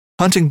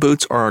Hunting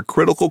boots are a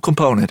critical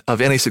component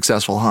of any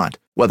successful hunt.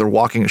 Whether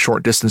walking a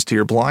short distance to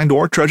your blind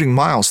or trudging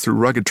miles through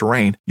rugged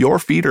terrain, your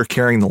feet are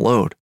carrying the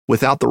load.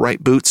 Without the right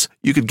boots,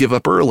 you could give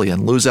up early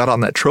and lose out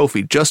on that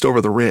trophy just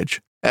over the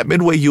ridge. At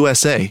Midway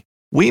USA,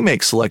 we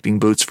make selecting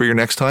boots for your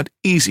next hunt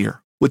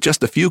easier. With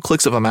just a few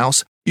clicks of a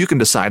mouse, you can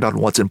decide on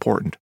what's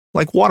important,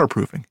 like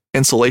waterproofing,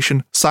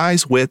 insulation,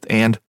 size, width,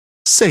 and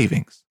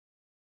savings.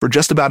 For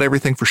just about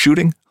everything for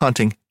shooting,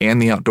 hunting,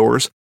 and the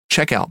outdoors,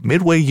 check out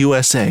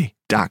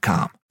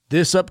MidwayUSA.com.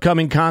 This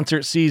upcoming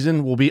concert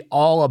season will be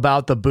all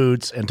about the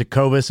boots, and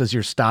Tecovas is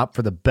your stop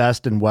for the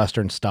best in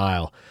Western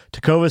style.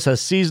 Tecovas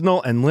has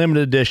seasonal and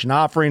limited edition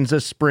offerings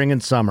this spring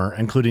and summer,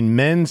 including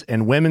men's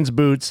and women's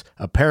boots,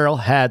 apparel,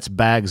 hats,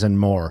 bags, and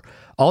more.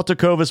 All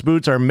Tecovas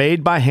boots are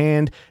made by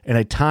hand in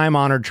a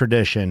time-honored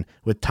tradition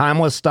with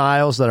timeless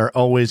styles that are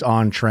always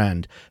on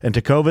trend. And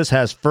Tecovas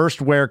has first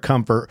wear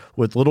comfort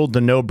with little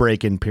to no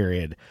break-in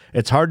period.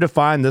 It's hard to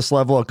find this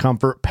level of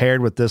comfort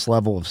paired with this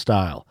level of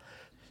style.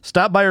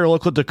 Stop by your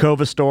local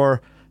Tecovas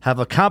store, have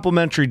a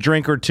complimentary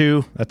drink or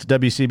two, that's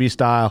WCB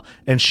style,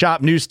 and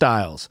shop new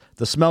styles.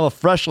 The smell of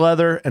fresh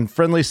leather and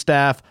friendly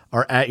staff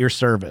are at your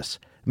service.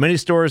 Many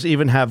stores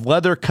even have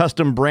leather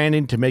custom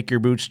branding to make your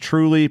boots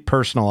truly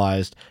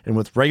personalized. And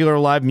with regular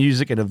live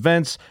music and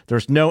events,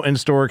 there's no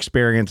in-store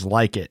experience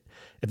like it.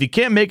 If you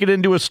can't make it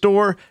into a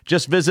store,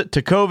 just visit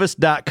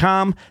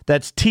Tecovas.com.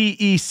 That's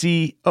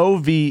TECOVAS.com.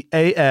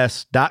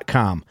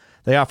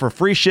 They offer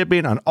free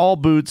shipping on all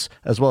boots,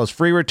 as well as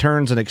free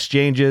returns and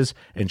exchanges,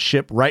 and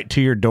ship right to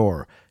your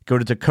door. Go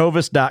to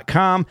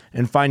Tecovas.com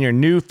and find your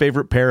new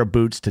favorite pair of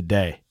boots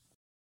today.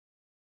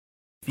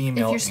 If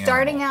you're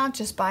starting out,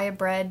 just buy a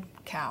bred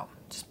cow.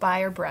 Just buy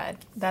her bred.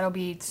 That'll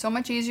be so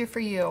much easier for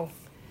you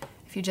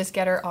if you just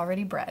get her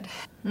already bred.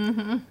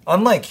 Mm-hmm.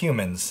 Unlike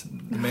humans,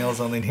 the male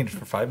is only needed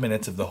for 5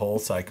 minutes of the whole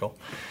cycle.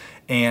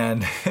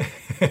 And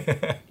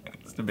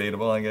it's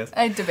debatable, I guess.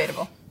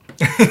 Debatable.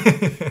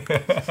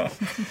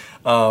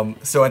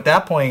 So at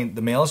that point,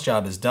 the male's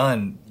job is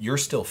done. You're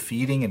still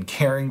feeding and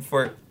caring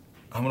for it.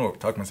 I'm going to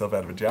talk myself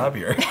out of a job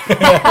here.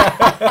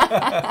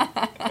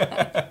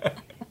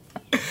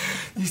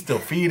 He's still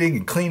feeding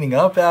and cleaning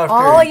up after.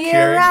 All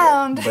year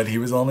round. But he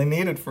was only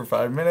needed for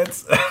 5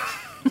 minutes.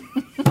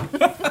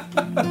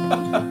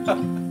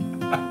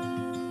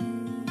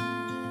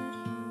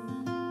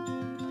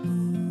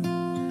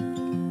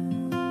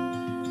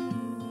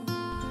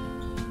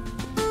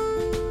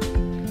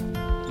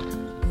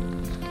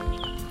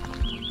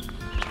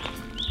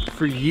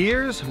 For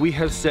years, we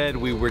have said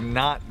we were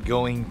not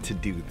going to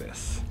do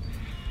this.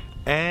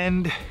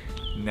 And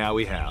now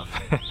we have.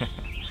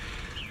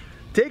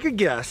 Take a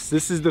guess.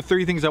 This is the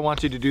 3 things I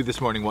want you to do this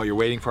morning while you're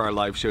waiting for our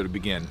live show to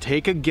begin.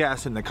 Take a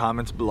guess in the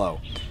comments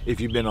below. If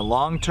you've been a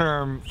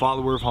long-term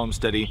follower of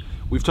Homesteady,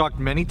 we've talked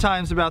many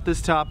times about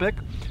this topic.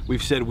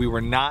 We've said we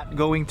were not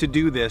going to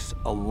do this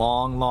a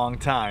long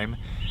time.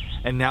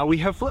 And now we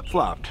have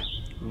flip-flopped.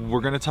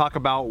 We're gonna talk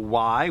about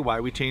why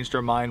we changed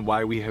our mind,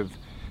 why we have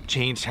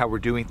changed how we're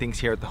doing things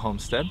here at the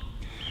homestead.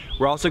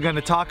 We're also going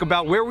to talk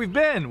about where we've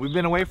been. We've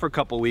been away for a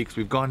couple weeks.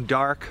 We've gone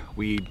dark.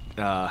 We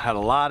had a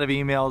lot of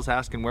emails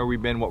asking where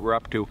we've been, what we're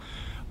up to.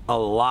 A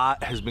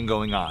lot has been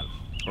going on.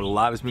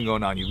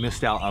 You've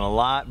missed out on a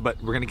lot, but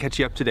we're going to catch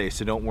you up today,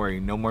 so don't worry,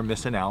 no more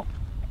missing out.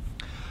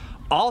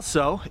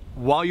 Also,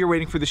 while you're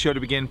waiting for the show to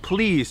begin,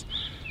 please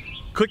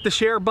click the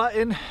share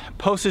button,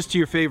 post this to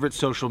your favorite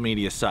social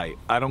media site.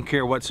 I don't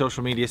care what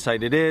social media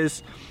site it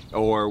is,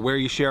 or where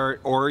you share it,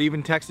 or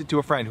even text it to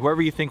a friend,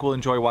 whoever you think will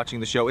enjoy watching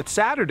the show. It's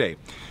Saturday.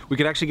 We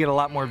could actually get a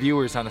lot more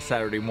viewers on a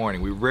Saturday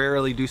morning. We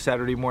rarely do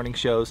Saturday morning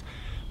shows,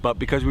 but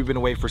because we've been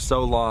away for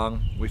so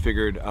long, we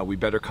figured we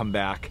better come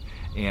back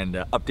and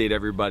update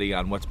everybody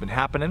on what's been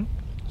happening.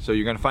 So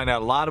you're gonna find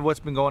out a lot of what's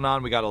been going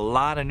on. We got a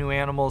lot of new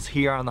animals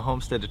here on the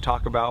homestead to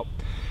talk about.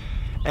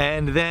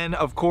 And then,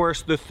 of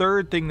course, the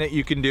third thing that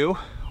you can do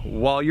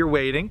while you're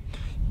waiting,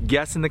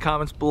 guess in the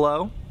comments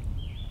below,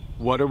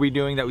 what are we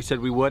doing that we said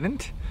we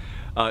wouldn't?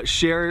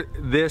 Share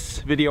this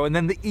video, and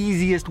then the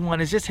easiest one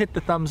is just hit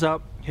the thumbs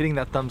up. Hitting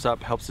that thumbs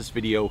up helps this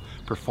video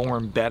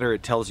perform better.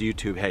 It tells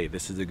YouTube, hey,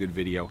 this is a good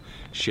video.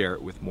 Share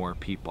it with more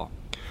people.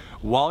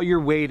 While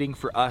you're waiting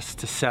for us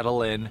to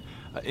settle in,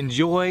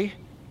 enjoy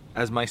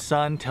as my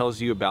son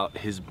tells you about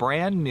his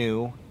brand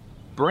new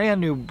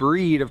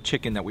breed of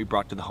chicken that we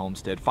brought to the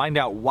homestead. Find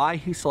out why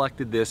he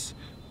selected this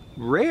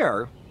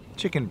rare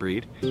chicken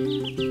breed.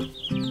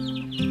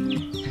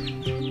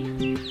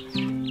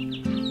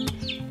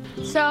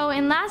 So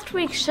in last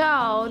week's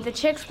show, the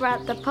chicks were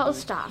at the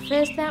post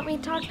office that we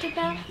talked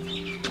about.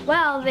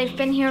 Well, they've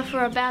been here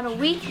for about a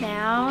week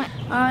now,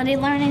 already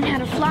learning how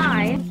to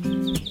fly.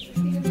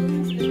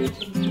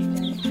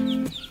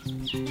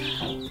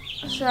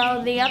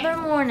 So the other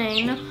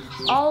morning,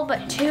 all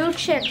but 2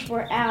 chicks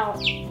were out,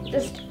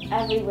 just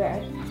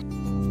everywhere.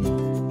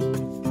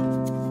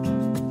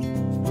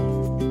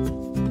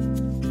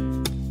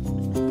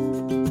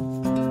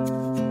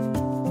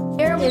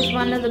 Here is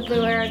one of the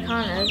blue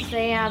Aracanas.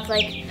 They have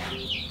like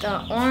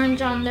the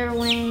orange on their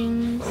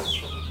wings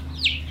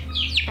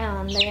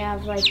They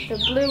have like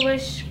the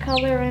bluish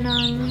color in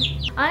them.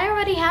 I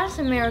already have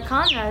some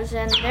Americanas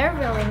and they're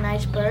really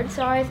nice birds,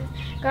 so I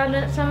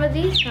got some of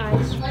these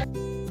guys.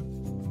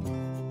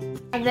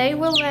 They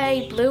will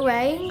lay blue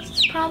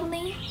eggs,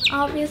 probably,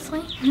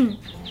 obviously.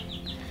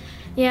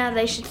 Yeah,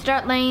 they should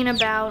start laying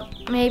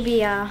about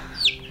maybe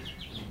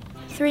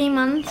 3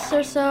 months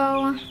or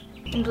so.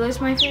 And blue's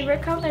my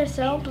favorite color,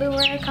 so blue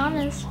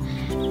Americanas.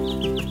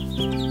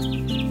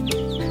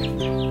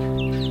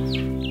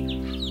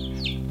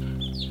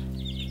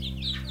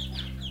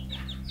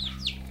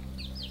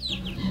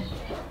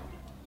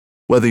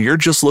 Whether you're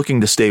just looking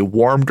to stay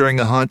warm during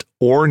a hunt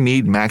or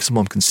need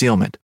maximum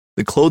concealment,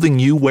 the clothing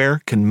you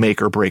wear can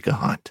make or break a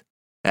hunt.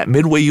 At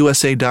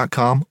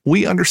MidwayUSA.com,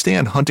 we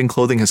understand hunting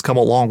clothing has come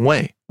a long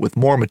way with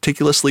more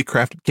meticulously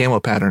crafted camo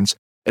patterns,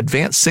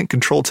 advanced scent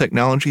control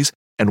technologies,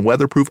 and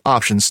weatherproof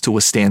options to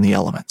withstand the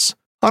elements.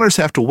 Hunters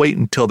have to wait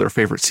until their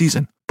favorite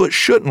season, but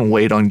shouldn't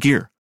wait on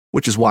gear,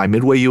 which is why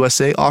Midway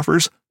USA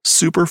offers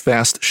super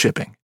fast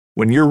shipping.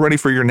 When you're ready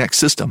for your next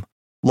system,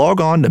 log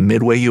on to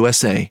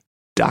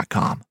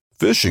MidwayUSA.com.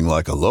 Fishing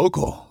like a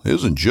local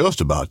isn't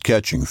just about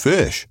catching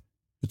fish.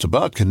 It's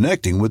about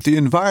connecting with the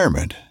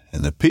environment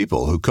and the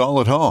people who call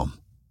it home.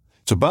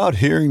 It's about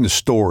hearing the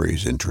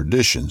stories and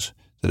traditions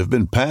that have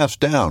been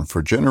passed down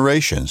for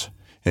generations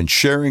and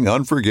sharing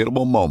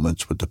unforgettable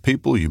moments with the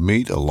people you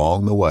meet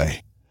along the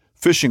way.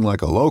 Fishing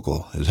like a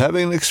local is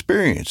having an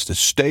experience that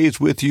stays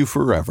with you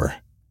forever.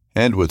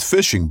 And with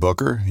Fishing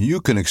Booker,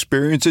 you can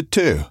experience it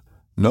too,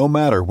 no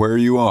matter where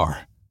you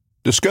are.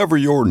 Discover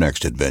your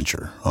next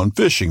adventure on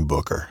Fishing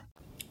Booker.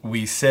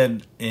 We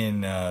said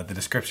in the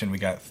description we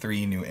got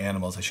 3 new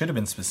animals. I should have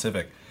been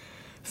specific.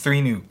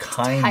 3 new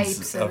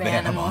types of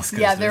animals.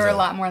 Yeah, there were a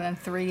lot more than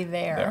 3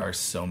 there. There are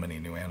so many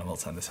new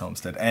animals on this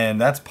homestead.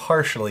 And that's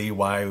partially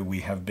why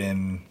we have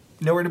been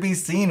nowhere to be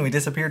seen. We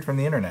disappeared from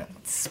the internet.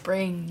 It's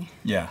spring.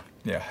 Yeah.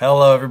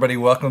 Hello, everybody.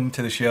 Welcome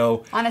to the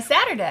show. On a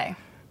Saturday.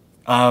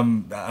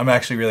 I'm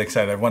actually really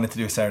excited. I've wanted to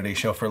do a Saturday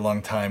show for a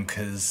long time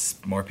because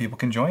more people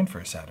can join for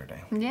a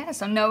Saturday. Yeah,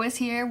 so Noah's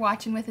here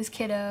watching with his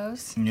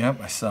kiddos.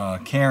 Yep, I saw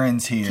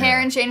Karen's here.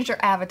 Karen changed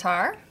her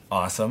avatar.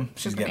 Awesome.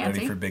 She's getting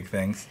ready for big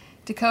things.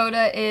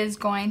 Dakota is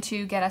going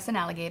to get us an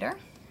alligator.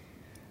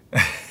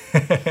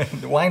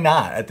 Why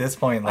not? At this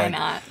point, why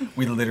not?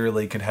 We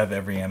literally could have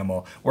every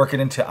animal. Work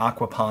it into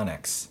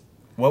aquaponics.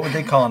 What would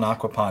they call an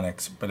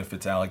aquaponics, but if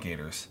it's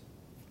alligators?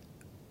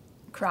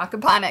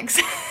 Crocoponics.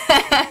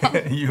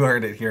 You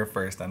heard it here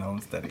first on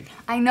Homesteady.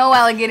 I know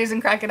alligators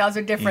and crocodiles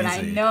are different.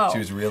 Easy. I know. She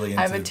was really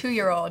into I have a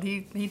 2-year-old.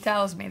 He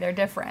tells me they're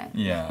different.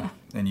 Yeah,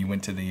 and you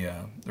went to the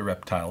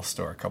reptile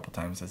store a couple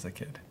times as a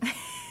kid.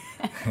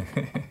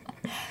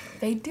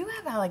 They do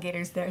have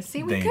alligators there.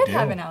 See, we could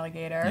have an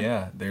alligator.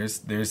 Yeah,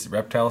 there's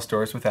reptile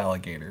stores with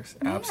alligators.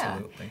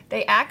 Absolutely.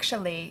 Yeah.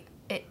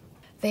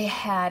 They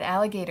had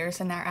alligators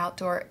in their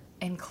outdoor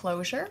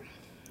enclosure,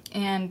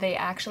 and they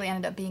actually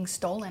ended up being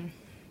stolen.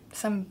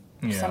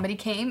 Somebody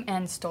came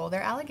and stole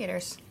their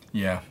alligators.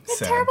 Yeah,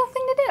 it's a terrible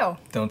thing to do.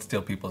 Don't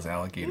steal people's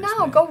alligators.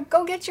 No, man.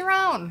 go get your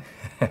own.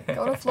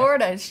 Go to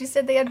Florida. She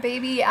said they had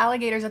baby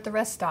alligators at the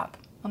rest stop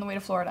on the way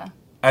to Florida.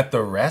 At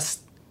the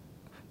rest?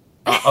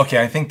 Okay,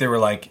 I think they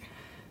were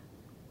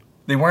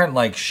they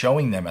weren't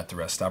showing them at the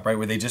rest stop, right?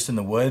 Were they just in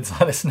the woods?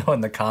 Let us know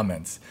in the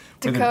comments.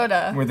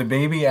 Dakota. Were the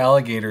baby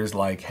alligators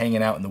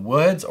hanging out in the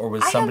woods, or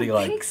was somebody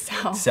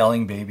so.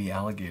 selling baby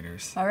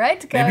alligators? All right,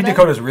 Dakota. Maybe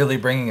Dakota's really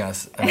bringing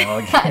us an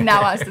alligator.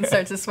 Now Austin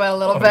starts to sweat a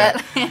little bit.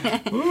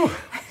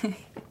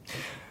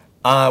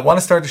 I want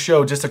to start the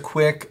show just a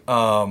quick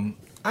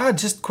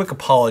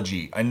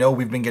apology. I know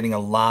we've been getting a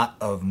lot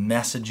of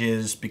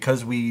messages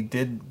because we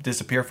did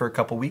disappear for a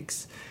couple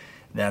weeks.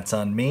 That's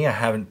on me. I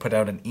haven't put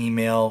out an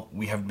email.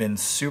 We have been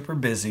super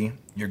busy.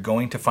 You're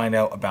going to find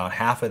out about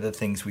half of the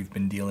things we've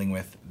been dealing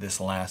with this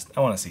last,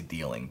 I want to say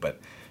dealing, but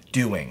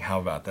doing.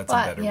 How about that's a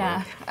better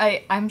word.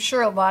 I'm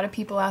sure a lot of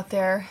people out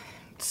there,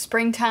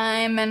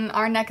 springtime in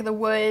our neck of the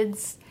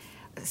woods,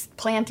 it's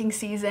planting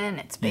season,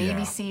 it's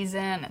baby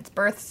season, it's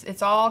births,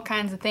 it's all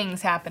kinds of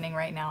things happening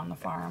right now on the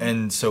farm.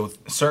 And so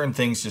certain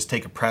things just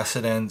take a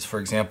precedence. For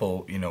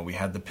example, we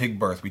had the pig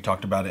birth. We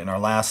talked about it in our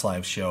last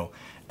live show.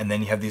 And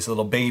then you have these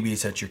little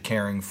babies that you're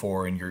caring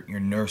for and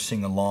you're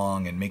nursing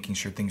along and making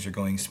sure things are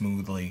going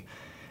smoothly.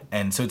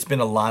 And so it's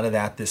been a lot of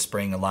that this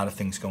spring, a lot of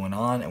things going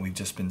on, and we've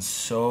just been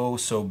so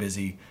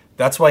busy.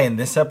 That's why in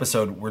this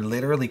episode, we're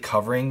literally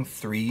covering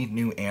 3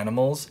 new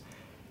animals.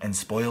 And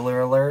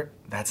spoiler alert,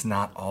 that's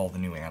not all the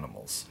new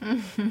animals.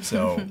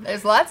 So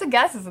there's lots of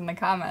guesses in the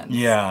comments.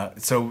 Yeah,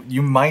 so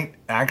you might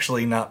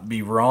actually not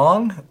be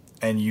wrong,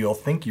 and you'll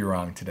think you're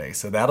wrong today.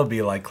 So that'll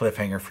be like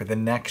cliffhanger for the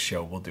next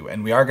show we'll do.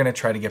 And we are going to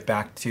try to get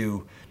back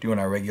to doing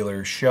our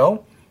regular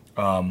show.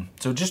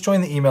 So just join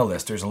the email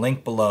list. There's a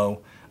link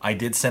below. I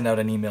did send out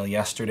an email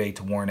yesterday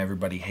to warn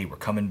everybody, hey, we're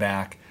coming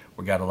back.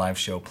 We got a live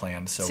show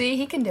planned. So see,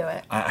 he can do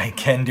it. I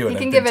can do it. He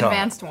can give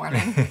advanced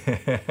warning.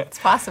 It's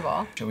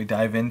possible. Shall we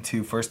dive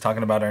into first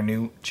talking about our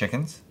new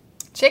chickens?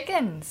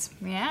 Chickens,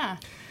 yeah.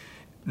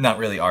 Not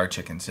really our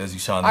chickens, as you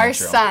saw in the Our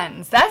intro.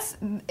 sons.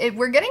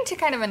 We're getting to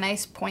kind of a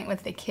nice point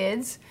with the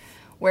kids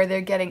where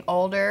they're getting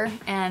older,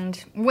 and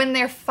when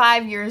they're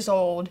 5 years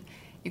old,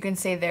 you can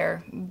say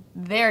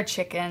they're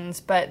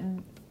chickens, but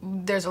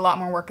there's a lot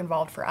more work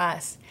involved for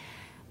us.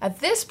 At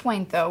this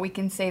point, though, we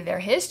can say they're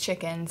his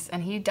chickens,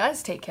 and he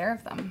does take care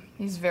of them.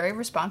 He's very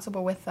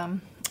responsible with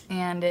them,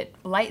 and it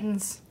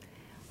lightens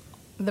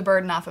the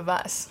burden off of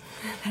us.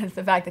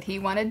 The fact that he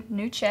wanted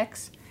new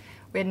chicks.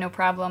 We had no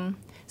problem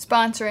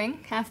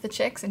sponsoring half the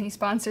chicks, and he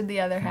sponsored the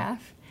other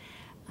half.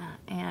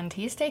 And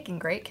he's taking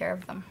great care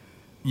of them.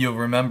 You'll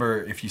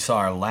remember, if you saw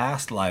our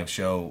last live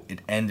show,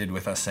 it ended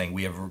with us saying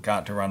we have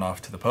got to run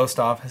off to the post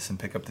office and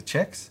pick up the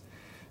chicks.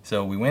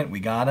 So we went, we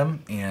got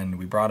them, and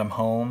we brought them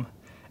home.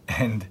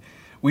 And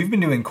we've been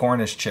doing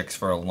Cornish chicks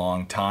for a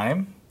long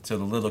time. So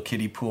the little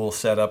kiddie pool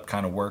setup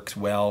kind of works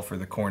well for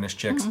the Cornish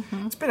chicks.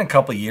 Mm-hmm. It's been a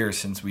couple years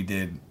since we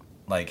did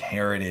like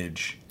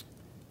heritage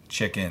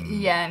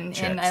chicken and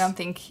chicks. And I don't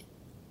think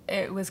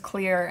it was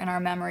clear in our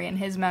memory, in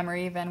his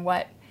memory even,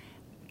 what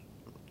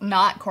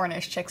not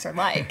Cornish chicks are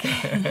like.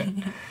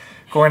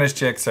 Cornish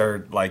chicks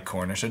are like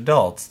Cornish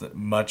adults,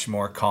 much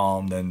more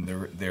calm than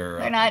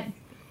they're not.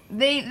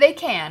 They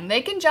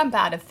can jump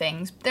out of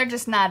things. They're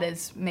just not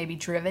as maybe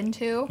driven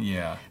to.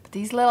 Yeah. But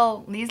these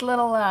little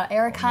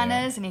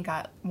Aracanas, and he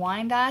got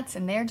Wyandottes,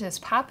 and they're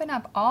just popping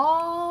up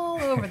all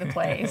over the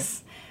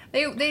place.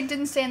 They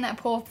didn't stay in that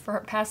pool for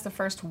past the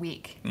first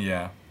week.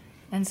 Yeah.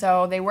 And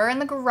so they were in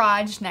the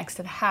garage next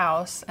to the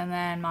house, and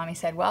then Mommy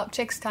said, well,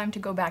 chicks, time to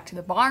go back to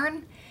the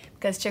barn,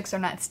 because chicks are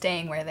not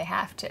staying where they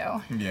have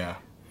to. Yeah.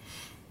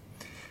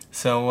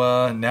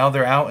 So now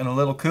they're out in a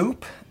little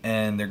coop,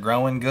 and they're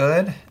growing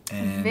good.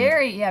 And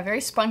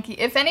very spunky.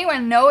 If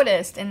anyone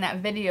noticed in that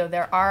video,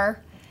 there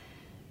are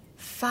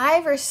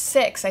 5 or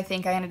 6, I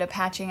think, I ended up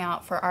hatching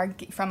out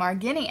from our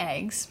guinea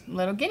eggs,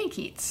 little guinea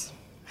keats.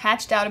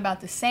 Hatched out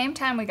about the same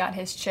time we got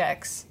his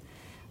chicks.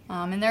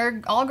 And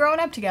they're all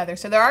growing up together.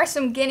 So there are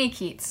some guinea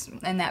keats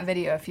in that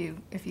video if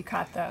you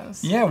caught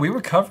those. Yeah, we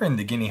were covering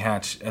the guinea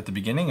hatch at the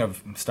beginning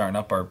of starting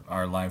up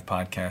our live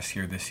podcast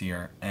here this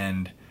year.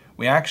 And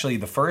we actually,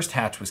 the first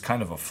hatch was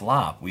kind of a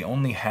flop. We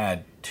only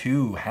had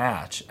 2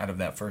 hatch out of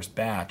that first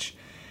batch.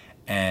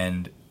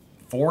 And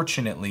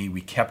fortunately,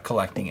 we kept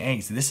collecting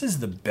eggs. This is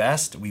the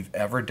best we've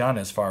ever done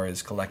as far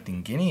as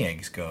collecting guinea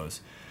eggs goes.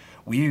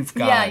 We've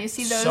got you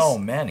see those, so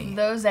many.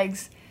 Those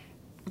eggs,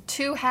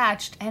 2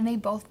 hatched, and they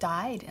both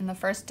died in the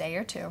first day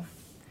or 2.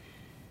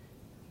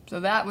 So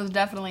that was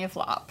definitely a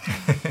flop.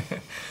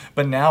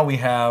 But now we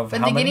have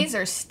But the guineas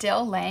are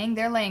still laying.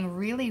 They're laying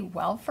really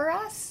well for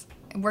us.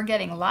 We're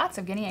getting lots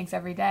of guinea eggs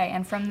every day.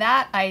 And from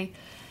that, I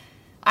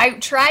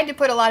tried to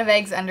put a lot of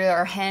eggs under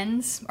our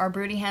hens, our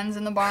broody hens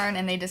in the barn,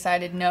 and they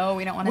decided, no,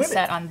 we don't want to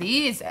set on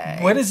these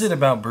eggs. What is it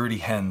about broody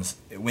hens?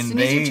 As soon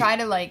as you try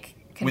to,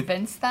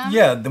 convince them?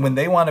 Yeah, when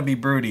they want to be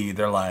broody,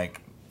 they're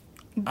like,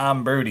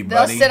 I'm broody,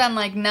 buddy. They'll sit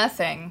on,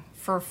 nothing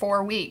for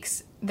 4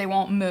 weeks. They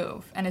won't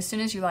move. And as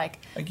soon as you,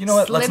 you know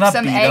what, let's not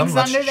beat them.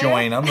 Let's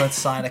join there, them. Let's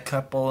sign a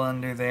couple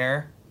under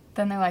there.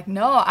 Then they're like,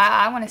 no,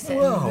 I want to sit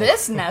in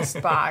this nest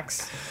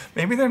box.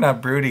 Maybe they're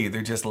not broody.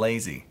 They're just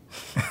lazy.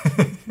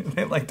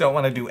 They don't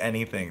want to do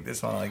anything. They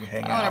just want to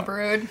hang out. I want to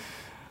brood.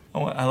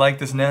 I like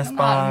this nest box.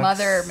 Not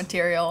mother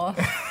material.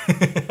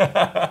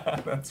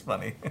 That's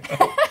funny.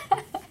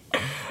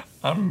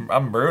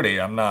 I'm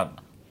broody. I'm not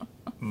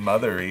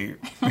mothery.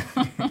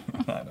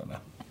 I don't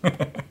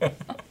know.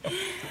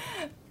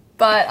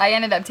 But I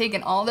ended up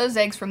taking all those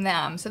eggs from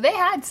them. So they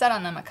had sat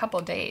on them a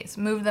couple days,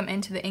 moved them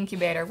into the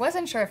incubator.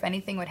 Wasn't sure if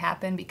anything would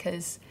happen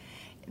because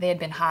they had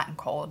been hot and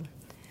cold.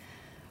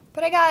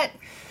 But I got,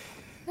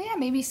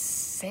 maybe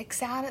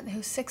 6 out of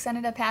those 6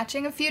 ended up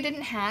hatching. A few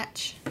didn't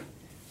hatch.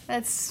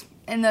 That's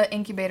in the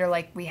incubator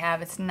we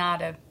have. It's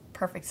not a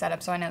perfect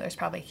setup, so I know there's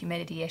probably a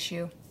humidity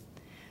issue.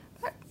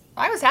 But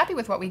I was happy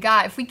with what we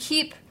got. If we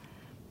keep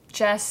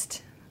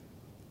just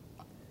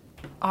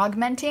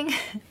augmenting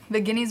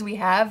the guineas we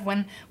have,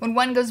 when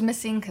one goes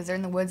missing because they're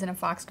in the woods and a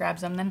fox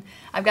grabs them, then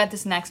I've got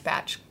this next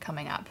batch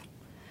coming up.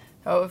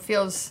 So it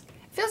feels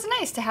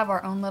nice to have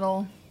our own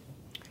little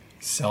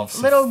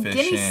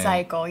guinea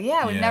cycle.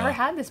 Yeah, we've never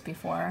had this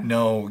before.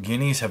 No,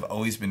 guineas have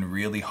always been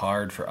really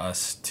hard for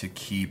us to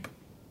keep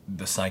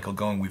the cycle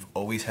going. We've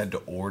always had to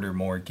order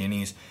more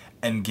guineas.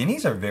 And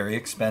guineas are very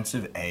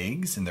expensive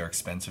eggs, and they're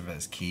expensive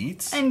as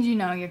keats. And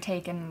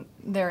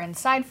they're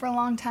inside for a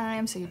long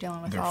time, so you're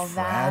dealing with all that.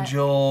 They're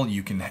fragile.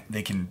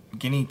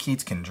 Guinea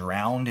keats can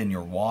drown in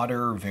your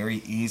water very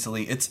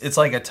easily. It's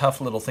like a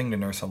tough little thing to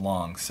nurse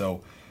along.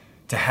 So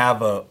to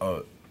have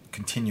a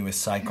continuous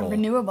cycle,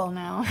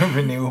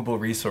 renewable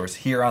resource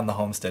here on the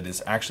homestead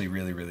is actually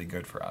really, really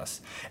good for us.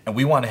 And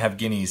we want to have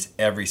guineas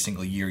every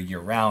single year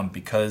round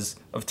because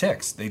of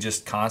ticks. They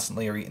just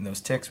constantly are eating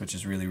those ticks, which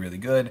is really, really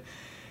good.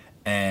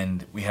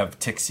 And we have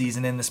tick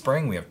season in the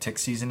spring. We have tick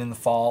season in the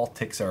fall.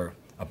 Ticks are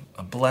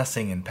a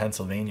blessing in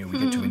Pennsylvania. We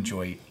get to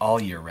enjoy all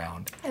year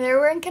round. And they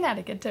were in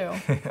Connecticut, too.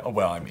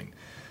 Well,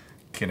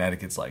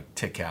 Connecticut's like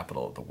tick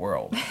capital of the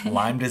world.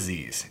 Lyme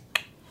disease.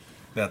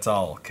 That's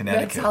all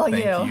Connecticut. That's all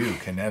Thank you. you,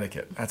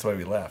 Connecticut. That's why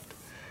we left.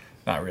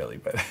 Not really,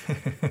 but...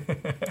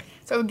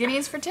 So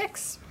guineas for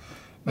ticks.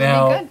 Would be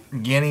Now,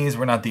 good. guinea keats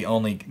were not the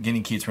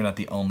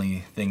only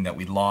thing that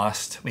we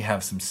lost. We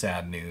have some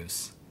sad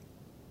news.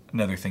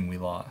 Another thing we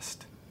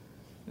lost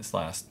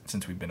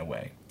since we've been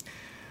away.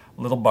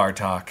 Little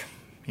Bartok,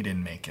 he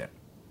didn't make it.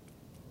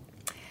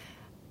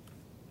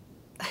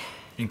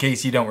 In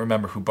case you don't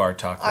remember who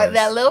Bartok was.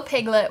 That little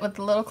piglet with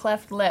the little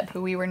cleft lip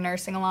who we were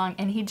nursing along,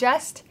 and he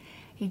just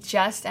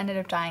ended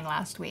up dying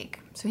last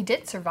week. So he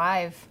did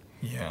survive.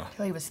 Yeah.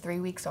 Till he was 3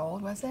 weeks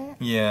old, was it?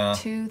 Yeah.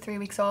 2-3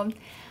 weeks old.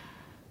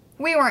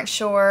 We weren't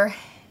sure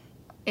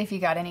if he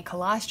got any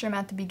colostrum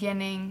at the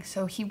beginning,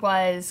 so he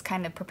was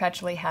kind of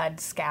perpetually had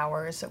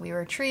scours that we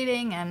were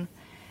treating, and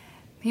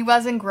he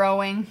wasn't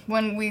growing.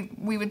 When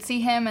we would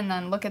see him and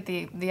then look at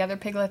the other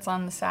piglets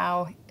on the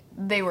sow,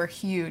 they were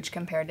huge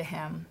compared to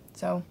him.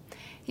 So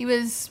he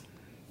was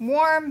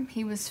warm,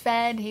 he was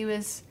fed, he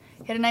had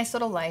a nice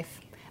little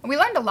life. And we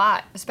learned a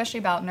lot, especially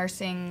about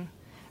nursing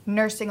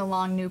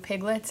along new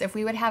piglets. If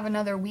we would have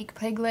another weak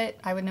piglet,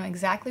 I would know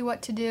exactly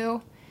what to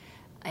do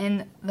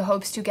in the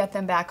hopes to get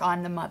them back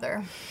on the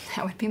mother.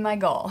 That would be my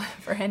goal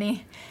for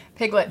any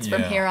piglets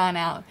from here on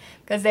out,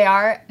 because they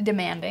are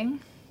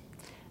demanding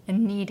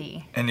and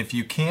needy. And if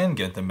you can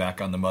get them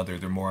back on the mother,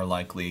 they're more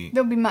likely...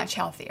 They'll be much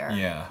healthier.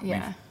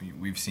 Yeah.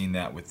 We've seen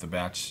that with the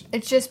batch.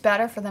 It's just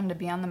better for them to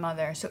be on the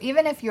mother. So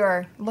even if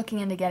you're looking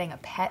into getting a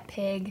pet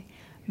pig,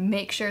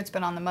 make sure it's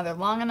been on the mother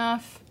long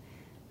enough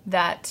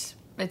that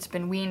it's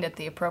been weaned at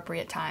the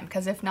appropriate time,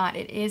 because if not,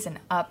 it is an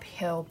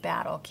uphill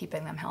battle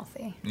keeping them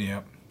healthy.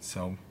 Yep.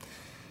 So,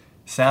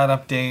 sad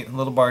update.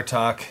 Little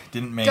Bartok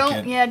didn't make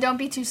it. Yeah, don't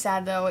be too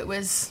sad though. It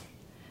was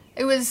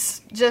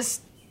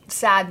just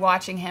sad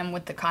watching him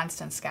with the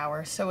constant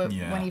scours. So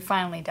when he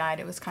finally died,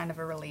 it was kind of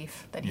a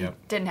relief that he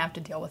didn't have to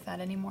deal with that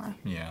anymore.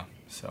 Yeah.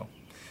 So,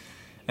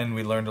 and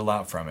we learned a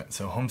lot from it.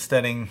 So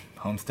homesteading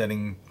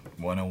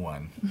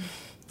 101.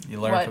 You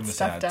learn from the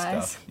sad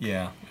stuff.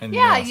 Yeah. And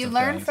you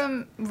learn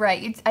from,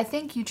 right. I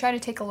think you try to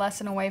take a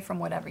lesson away from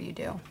whatever you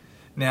do.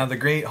 Now, the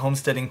great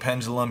homesteading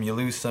pendulum, you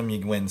lose some,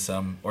 you win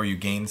some, or you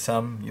gain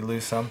some, you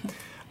lose some.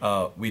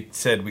 We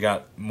said we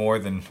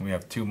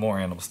have 2 more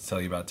animals to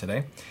tell you about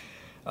today.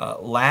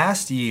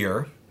 Last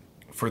year,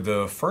 for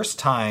the first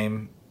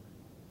time,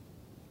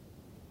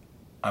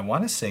 I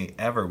want to say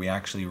ever, we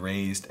actually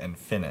raised and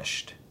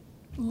finished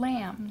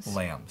lambs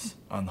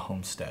on the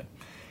homestead.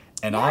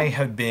 And I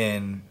have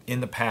been, in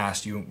the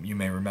past, you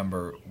may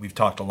remember, we've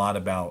talked a lot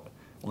about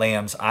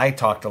lambs. I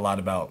talked a lot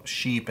about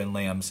sheep and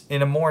lambs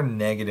in a more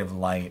negative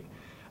light,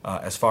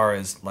 as far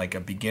as like a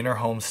beginner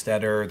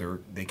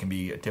homesteader. They can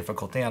be a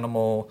difficult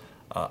animal.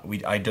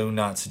 I do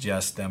not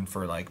suggest them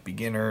for like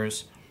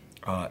beginners.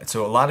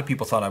 So a lot of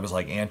people thought I was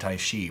like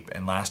anti-sheep.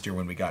 And last year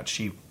when we got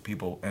sheep,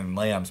 people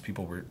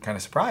were kind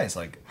of surprised,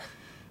 like,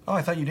 oh,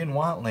 I thought you didn't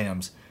want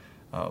lambs.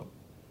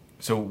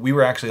 So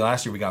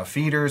last year we got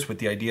feeders with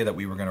the idea that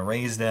we were going to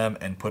raise them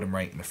and put them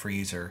right in the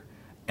freezer.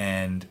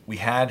 And we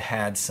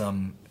had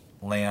some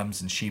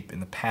lambs and sheep in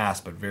the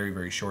past, but very,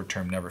 very short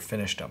term, never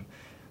finished them.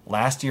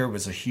 Last year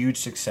was a huge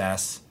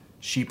success.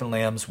 Sheep and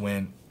lambs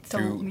went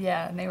through.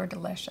 Yeah, and they were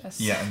delicious.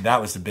 Yeah, and that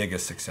was the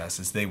biggest success,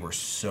 is they were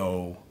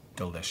so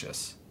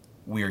delicious.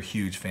 We are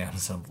huge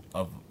fans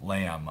of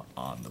lamb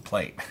on the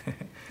plate.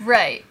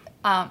 Right.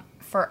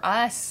 For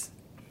us,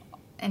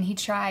 and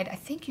I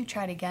think you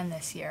tried again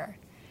this year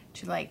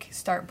to like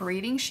start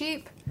breeding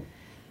sheep.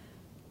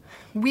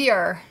 We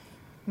are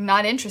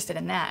not interested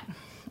in that,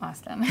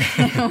 Austin.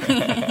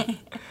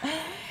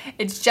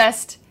 It's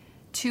just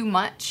too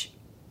much,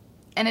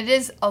 and it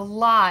is a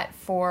lot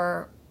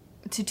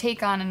to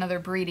take on another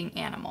breeding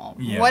animal.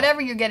 Yeah.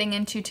 Whatever you're getting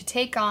into, to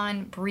take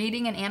on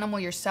breeding an animal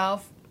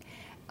yourself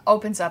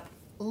opens up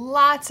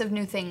lots of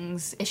new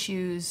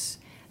issues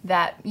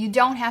that you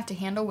don't have to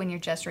handle when you're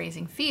just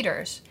raising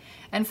feeders.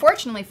 And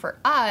fortunately for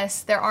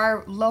us, there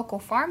are local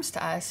farms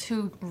to us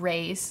who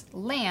raise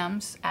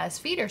lambs as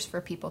feeders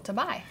for people to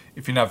buy.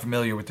 If you're not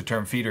familiar with the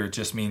term feeder, it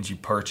just means you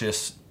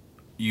purchase,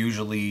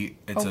 usually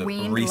it's a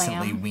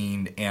recently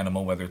weaned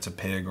animal, whether it's a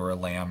pig or a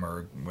lamb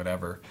or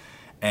whatever,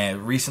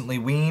 and recently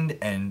weaned,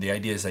 and the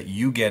idea is that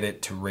you get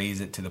it to raise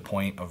it to the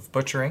point of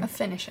butchering. Of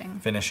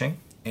finishing.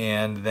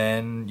 And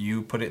then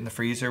you put it in the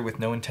freezer with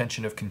no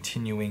intention of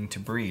continuing to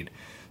breed.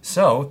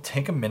 So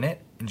take a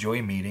minute,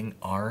 enjoy meeting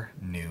our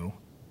new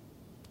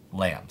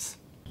lambs.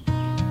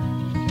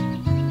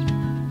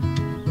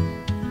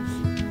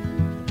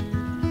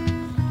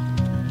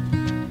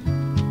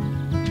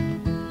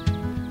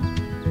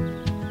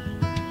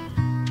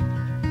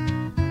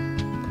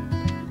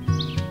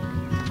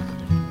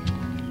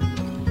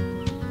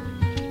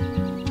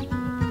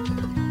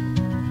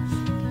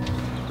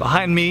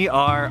 Behind me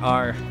are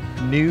our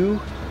new,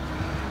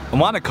 I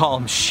want to call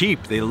them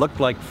sheep. They look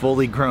like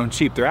fully grown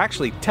sheep. They're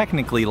actually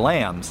technically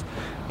lambs,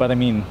 but I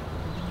mean,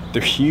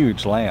 they're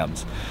huge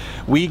lambs.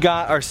 We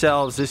got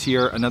ourselves this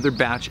year another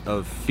batch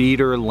of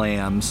feeder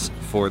lambs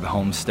for the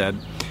homestead.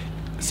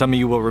 Some of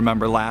you will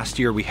remember last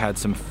year we had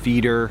some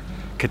feeder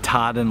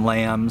Katahdin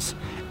lambs,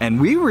 and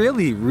we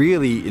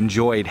really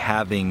enjoyed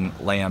having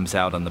lambs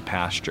out on the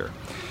pasture.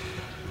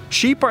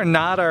 Sheep are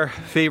not our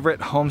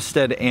favorite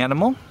homestead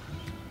animal.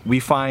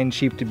 We find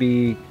sheep to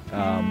be,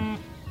 kind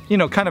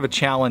of a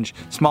challenge.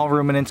 Small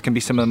ruminants can be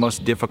some of the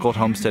most difficult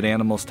homestead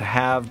animals to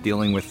have,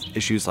 dealing with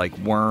issues like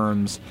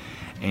worms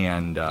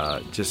and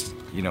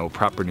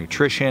proper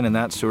nutrition and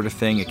that sort of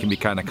thing. It can be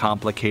kind of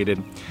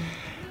complicated.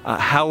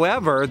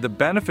 However, the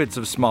benefits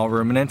of small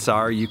ruminants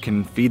are you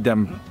can feed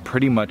them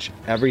pretty much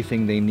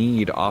everything they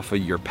need off of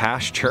your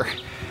pasture.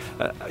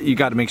 You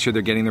got to make sure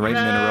they're getting the right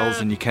minerals,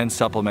 and you can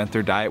supplement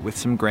their diet with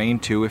some grain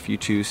too if you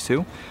choose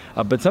to.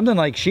 But something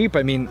like sheep,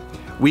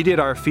 we did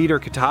our feeder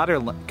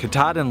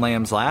Katahdin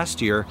lambs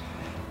last year,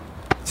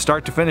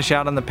 start to finish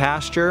out on the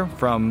pasture,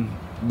 from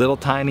little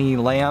tiny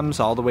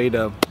lambs all the way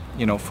to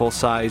full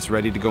size,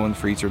 ready to go in the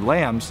freezer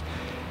lambs.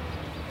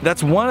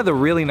 That's one of the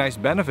really nice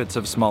benefits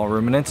of small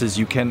ruminants, is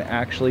you can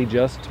actually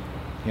just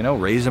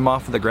raise them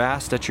off of the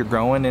grass that you're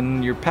growing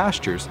in your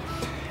pastures.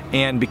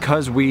 And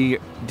because we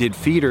did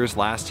feeders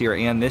last year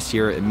and this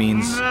year, it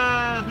means we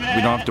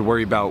don't have to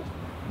worry about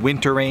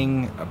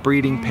wintering, a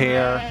breeding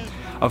pair.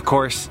 Of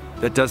course,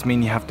 that does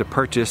mean you have to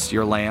purchase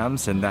your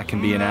lambs, and that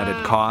can be an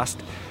added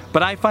cost.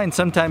 But I find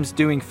sometimes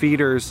doing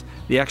feeders,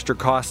 the extra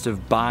cost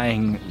of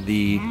buying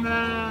the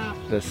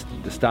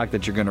stock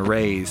that you're going to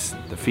raise,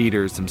 the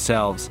feeders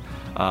themselves,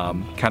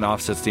 kind of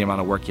offsets the amount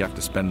of work you have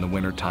to spend in the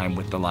wintertime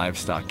with the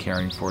livestock,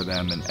 caring for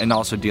them, and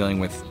also dealing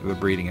with the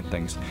breeding and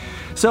things.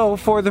 So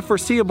for the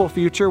foreseeable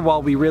future,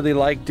 while we really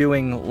like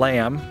doing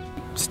lamb,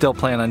 still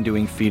plan on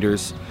doing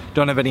feeders.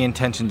 Don't have any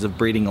intentions of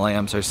breeding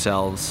lambs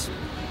ourselves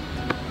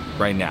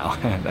right now.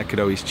 That could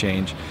always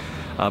change.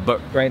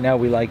 But right now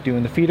we like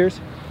doing the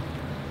feeders.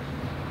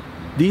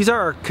 These are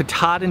our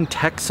Katahdin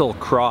Texel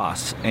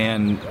cross,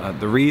 and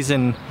the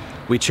reason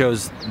we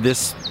chose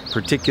this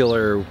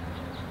particular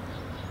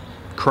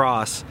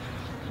cross,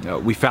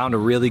 we found a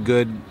really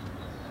good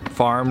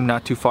farm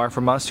not too far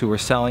from us who were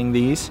selling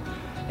these,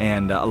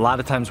 and a lot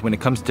of times when it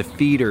comes to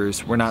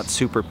feeders, we're not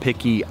super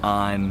picky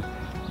on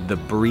the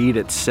breed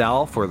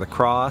itself or the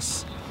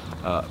cross.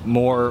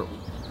 We're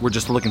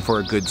just looking for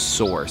a good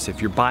source.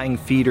 If you're buying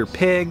feeder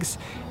pigs,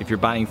 if you're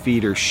buying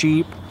feeder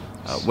sheep,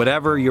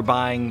 whatever you're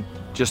buying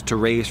just to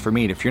raise for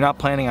meat, if you're not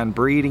planning on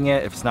breeding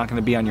it, if it's not going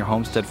to be on your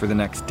homestead for the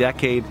next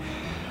decade,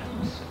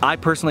 I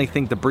personally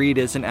think the breed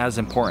isn't as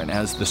important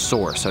as the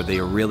source. Are they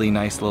a really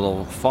nice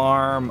little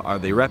farm? Are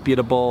they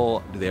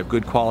reputable? Do they have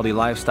good quality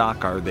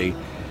livestock? Are they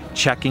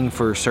checking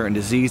for certain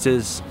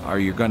diseases? Are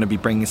you going to be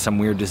bringing some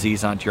weird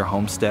disease onto your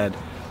homestead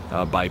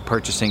by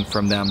purchasing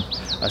from them?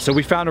 So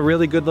we found a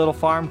really good little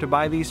farm to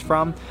buy these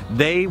from.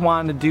 They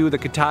want to do the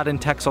Katahdin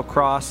Texel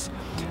cross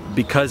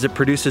because it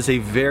produces a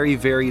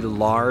very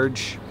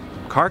large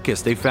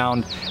carcass. They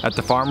found at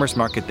the farmers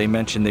market, they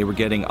mentioned they were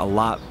getting a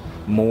lot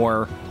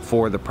more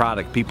for the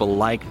product. People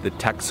like the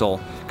Texel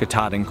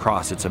Katahdin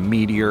cross. It's a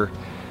meatier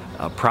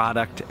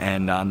product,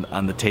 and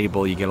on the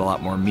table you get a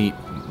lot more meat,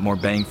 more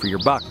bang for your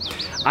buck.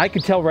 I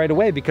could tell right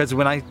away because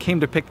when I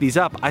came to pick these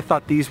up, I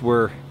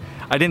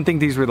didn't think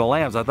these were the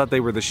lambs. I thought they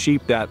were the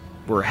sheep that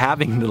were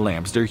having the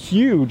lambs. They're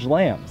huge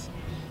lambs.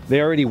 They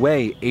already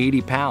weigh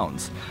 80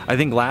 pounds. I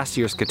think last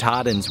year's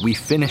Katahdins, we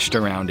finished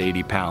around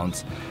 80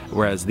 pounds,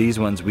 whereas these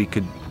ones we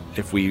could,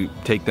 if we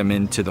take them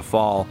into the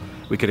fall,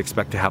 we could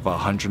expect to have a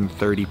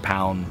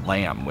 130-pound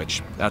lamb,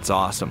 which that's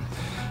awesome.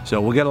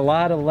 So we'll get a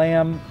lot of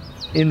lamb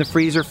in the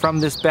freezer from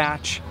this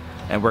batch,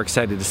 and we're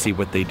excited to see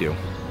what they do.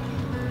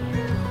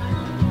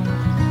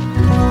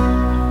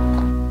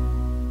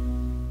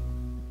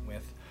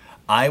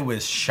 I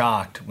was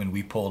shocked when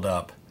we pulled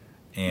up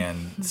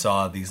and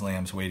saw these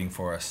lambs waiting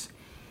for us.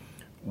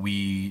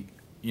 We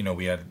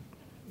had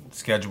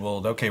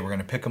scheduled, okay, we're going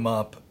to pick them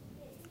up,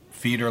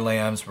 feeder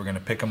lambs, we're going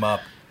to pick them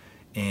up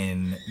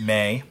in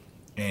May.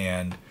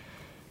 And,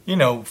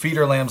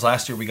 feeder lambs,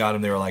 last year we got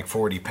them, they were like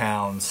 40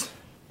 pounds.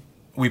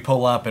 We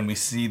pull up and we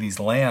see these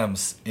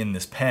lambs in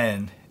this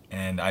pen,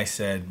 and I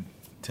said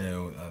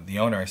to the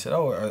owner, I said,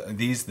 oh, are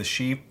these the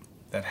sheep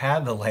that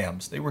had the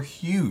lambs? They were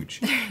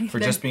huge for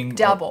just being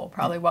double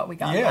probably what we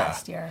got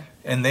last year.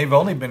 And they've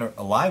only been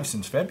alive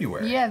since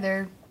February. Yeah,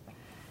 they're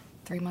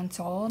 3 months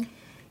old.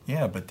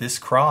 Yeah, but this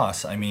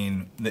cross,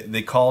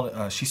 they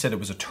called, she said it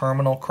was a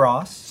terminal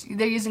cross.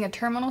 They're using a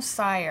terminal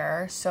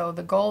sire, so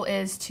the goal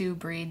is to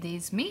breed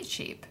these meat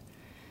sheep.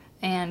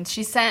 And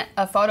she sent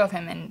a photo of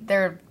him, and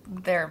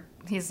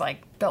he's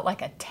like built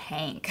like a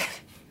tank.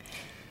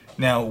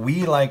 Now,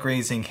 we like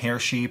raising hair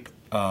sheep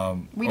we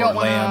or don't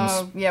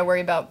lambs.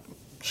 worry about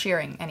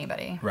shearing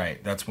anybody.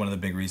 Right, that's one of the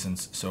big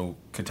reasons. So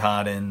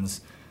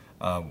Katahdins,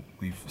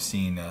 we've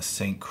seen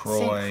St.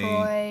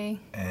 Croix,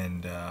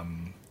 and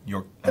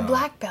York. The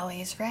black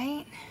bellies,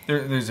 right?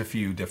 There's a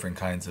few different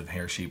kinds of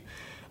hair sheep.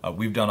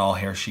 We've done all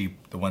hair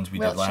sheep, the ones we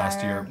did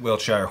last year.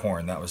 Wiltshire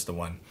Horn, that was the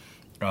one.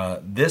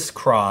 This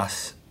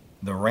cross,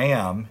 the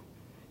ram,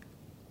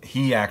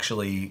 he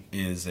actually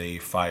is a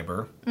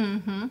fiber.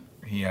 Mm-hmm.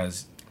 He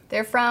has...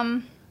 They're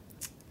from...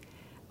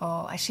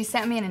 Oh, she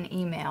sent me in an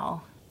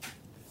email.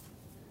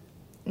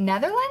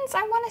 Netherlands,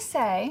 I want to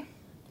say.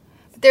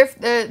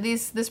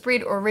 This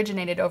breed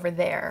originated over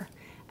there,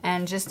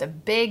 and just a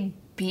big,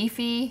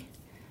 beefy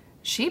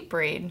sheep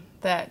breed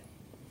that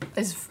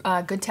is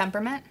good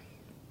temperament.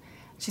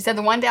 She said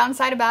the one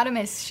downside about him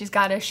is she's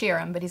got to shear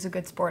him, but he's a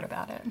good sport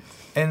about it.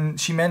 And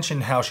she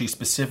mentioned how she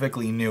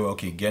specifically knew,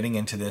 okay, getting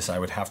into this, I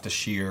would have to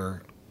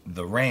shear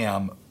the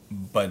ram,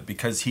 but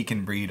because he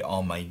can breed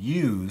all my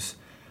ewes,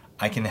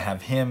 I can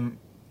have him,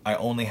 I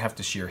only have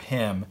to shear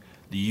him.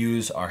 The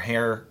ewes are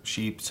hair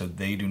sheep, so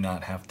they do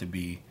not have to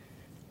be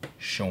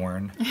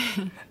shorn.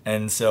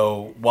 And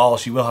so while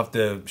she will have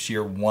to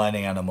shear one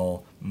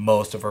animal,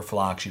 most of her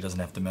flock, she doesn't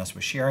have to mess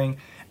with shearing.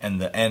 And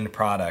the end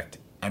product,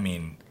 I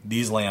mean,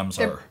 these lambs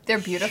they're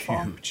beautiful.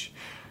 Huge.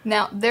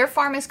 Now, their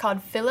farm is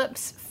called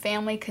Phillips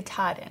Family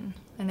Katahdin,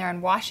 and they're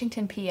in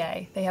Washington,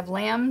 PA. They have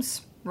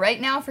lambs right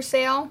now for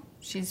sale.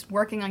 She's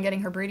working on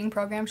getting her breeding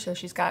program, so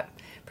she's got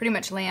pretty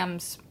much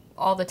lambs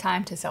all the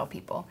time to sell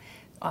people.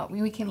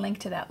 We can link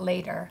to that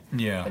later.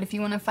 Yeah. But if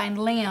you want to find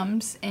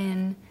lambs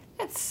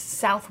it's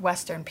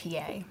southwestern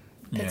PA,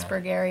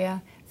 Pittsburgh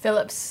area,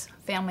 Phillips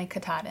Family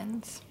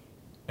Katahdins.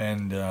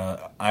 And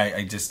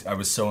I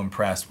was so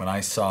impressed when I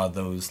saw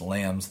those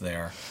lambs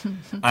there.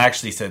 I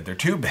actually said, they're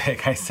too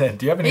big. I said,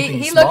 do you have anything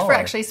He smaller? looked for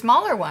actually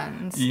smaller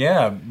ones.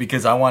 Yeah,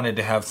 because I wanted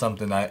to have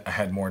something I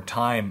had more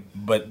time.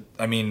 But,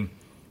 I mean,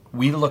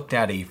 we looked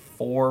at a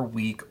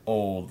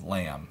 4-week-old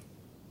lamb.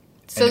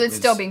 So it's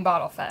still being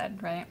bottle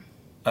fed, right?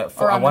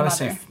 I want to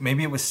say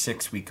maybe it was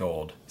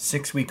 6-week-old.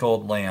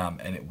 6-week-old lamb,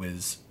 and it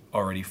was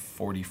already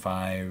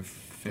 45,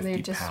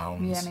 50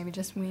 pounds. Yeah, maybe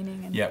just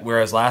weaning. Yeah,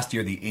 whereas last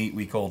year the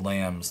 8-week-old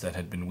lambs that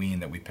had been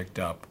weaned that we picked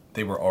up,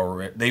 they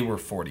were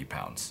 40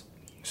 pounds.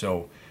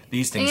 So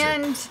these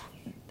things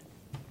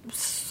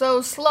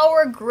so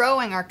slower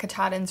growing our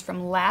Katahdins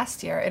from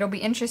last year. It'll be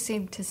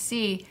interesting to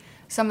see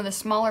some of the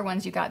smaller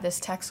ones you got, this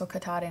Texel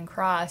Katahdin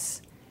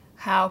cross,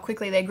 how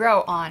quickly they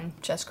grow on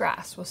just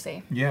grass. We'll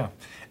see. Yeah,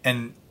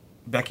 and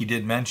Becky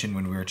did mention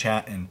when we were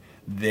chatting,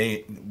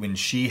 when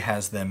she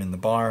has them in the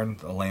barn,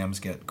 the lambs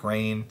get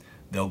grain.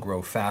 They'll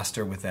grow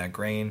faster with that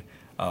grain.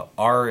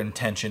 Our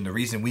intention, the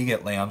reason we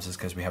get lambs is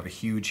because we have a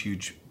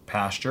huge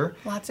pasture.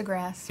 Lots of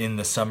grass. In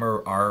the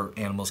summer, our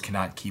animals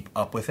cannot keep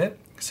up with it.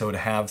 So to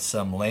have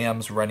some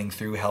lambs running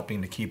through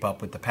helping to keep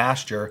up with the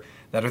pasture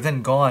that are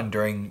then gone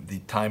during the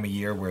time of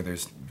year where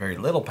there's very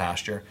little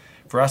pasture,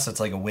 for us it's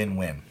like a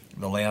win-win.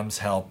 The lambs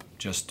help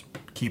just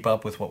keep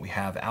up with what we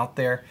have out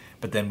there,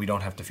 but then we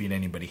don't have to feed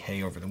anybody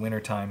hay over the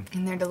wintertime.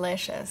 And they're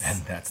delicious.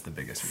 And that's the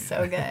biggest reason.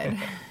 So good.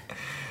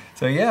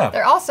 So yeah.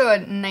 They're also a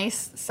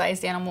nice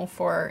sized animal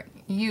for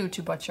you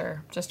to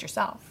butcher just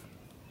yourself.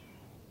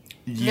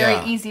 Yeah.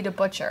 Very easy to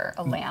butcher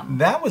a lamb.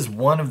 That was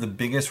one of the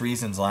biggest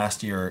reasons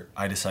last year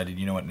I decided,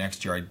 you know what,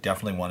 next year I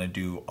definitely want to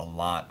do a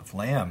lot of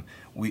lamb.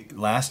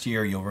 Last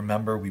year, you'll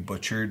remember, we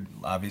butchered,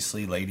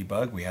 obviously,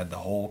 Ladybug. We had the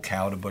whole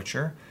cow to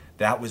butcher.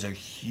 That was a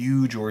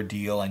huge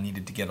ordeal. I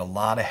needed to get a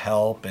lot of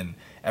help, and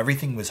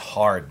everything was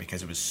hard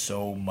because it was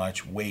so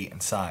much weight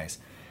and size.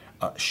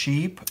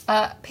 Sheep.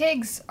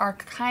 Pigs are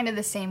kind of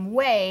the same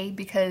way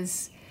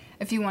because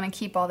if you want to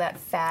keep all that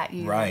fat,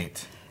 you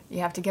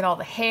have to get all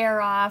the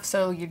hair off,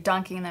 so you're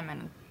dunking them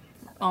in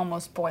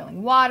almost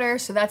boiling water.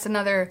 So that's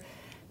another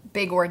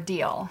big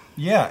ordeal.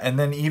 Yeah, and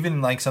then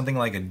even like something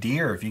like a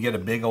deer, if you get a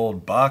big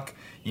old buck,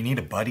 you need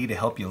a buddy to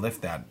help you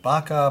lift that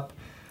buck up.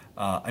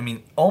 I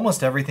mean,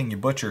 almost everything you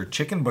butcher,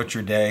 chicken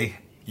butcher day,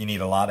 you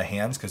need a lot of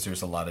hands because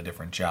there's a lot of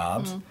different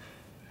jobs.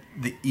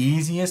 Mm-hmm. The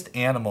easiest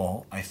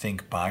animal, I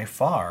think, by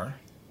far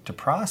to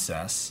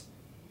process,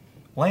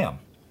 lamb.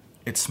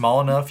 It's small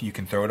enough you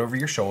can throw it over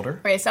your shoulder.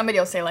 Right, somebody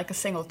will say like a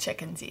single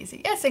chicken's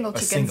easy. Yeah, single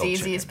chicken's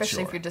easy,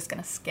 especially if you're just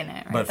going to skin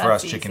it. Right? But for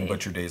us, chicken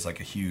butcher day is like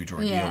a huge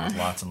ordeal with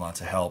lots and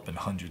lots of help and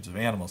hundreds of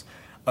animals.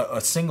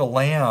 A single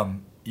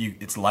lamb,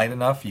 it's light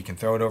enough you can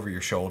throw it over your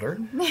shoulder.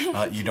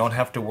 You don't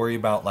have to worry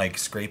about like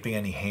scraping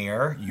any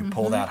hair. You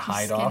pull that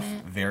hide off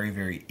very,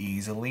 very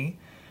easily.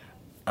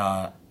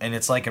 And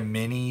it's like a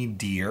mini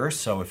deer,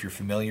 so if you're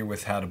familiar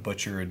with how to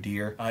butcher a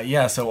deer,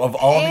 so of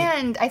all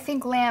I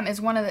think lamb is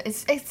one of the,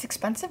 it's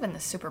expensive in the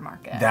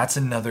supermarket. That's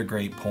another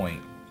great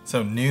point.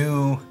 So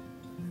new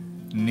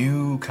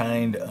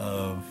kind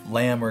of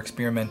lamb we're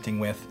experimenting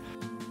with.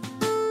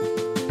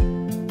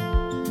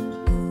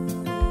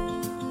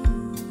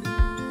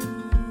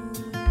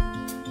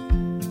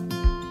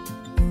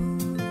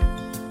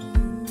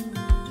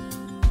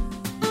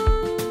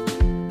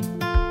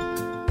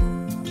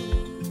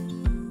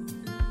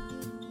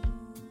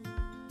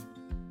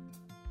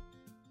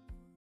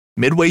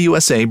 Midway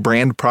USA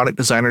brand product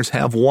designers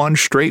have one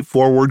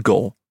straightforward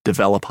goal: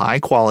 develop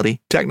high-quality,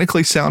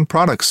 technically sound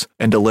products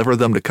and deliver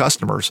them to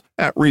customers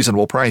at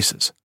reasonable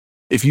prices.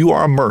 If you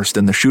are immersed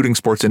in the shooting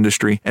sports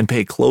industry and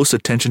pay close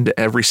attention to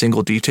every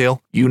single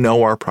detail, you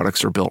know our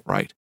products are built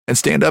right and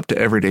stand up to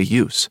everyday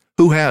use.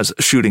 Who has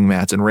shooting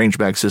mats and range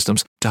bag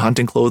systems to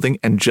hunting clothing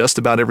and just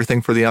about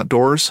everything for the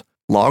outdoors?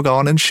 Log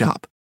on and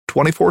shop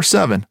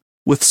 24/7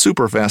 with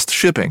super fast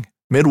shipping.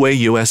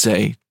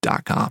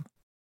 MidwayUSA.com.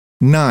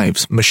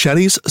 Knives,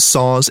 machetes,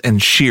 saws,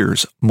 and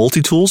shears,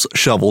 multi-tools,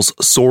 shovels,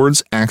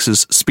 swords,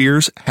 axes,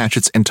 spears,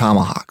 hatchets, and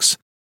tomahawks.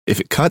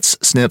 If it cuts,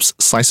 snips,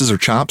 slices, or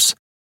chops,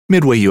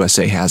 Midway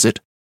USA has it.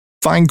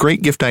 Find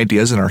great gift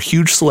ideas in our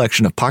huge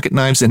selection of pocket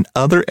knives and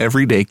other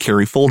everyday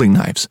carry folding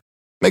knives.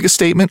 Make a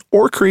statement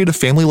or create a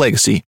family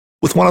legacy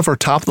with one of our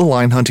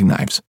top-of-the-line hunting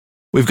knives.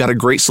 We've got a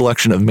great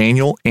selection of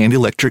manual and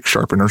electric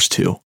sharpeners,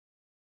 too.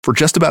 For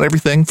just about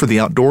everything for the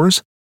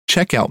outdoors,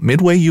 check out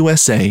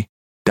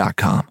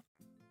MidwayUSA.com.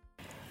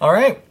 All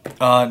right,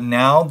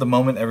 now the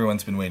moment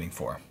everyone's been waiting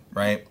for,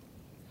 right?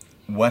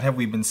 What have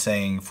we been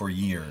saying for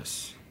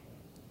years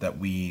that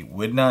we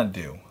would not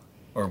do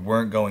or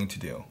weren't going to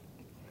do?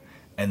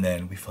 And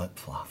then we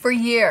flip-flop. For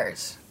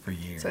years. For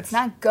years. So it's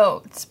not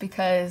goats,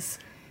 because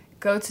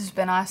goats has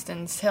been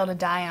Austin's hill to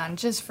die on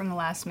just from the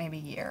last maybe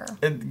year.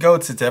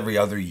 Goats, it's every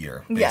other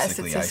year, Yes,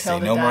 basically. it's I his say hill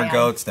to no more die on.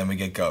 goats, then we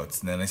get goats.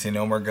 And then I say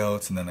no more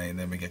goats, and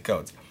then we get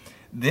goats.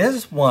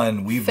 This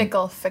one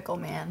Fickle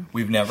man.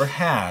 we've never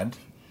had.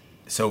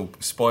 So,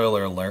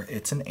 spoiler alert,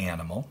 it's an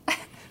animal.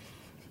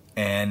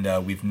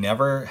 And we've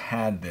never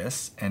had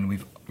this, and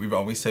we've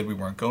always said we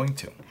weren't going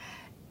to.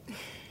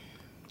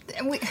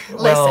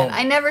 Listen,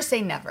 I never say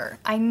never.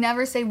 I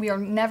never say we are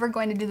never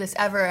going to do this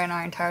ever in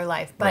our entire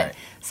life. But Right.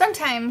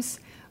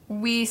 sometimes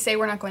we say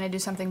we're not going to do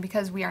something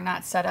because we are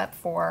not set up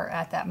for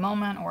at that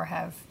moment, or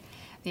have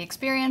the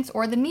experience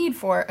or the need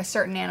for a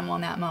certain animal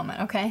in that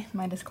moment. Okay?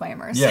 My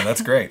disclaimers. Yeah,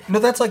 that's great. No,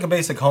 that's like a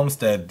basic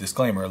homestead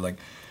disclaimer. Like,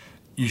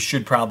 you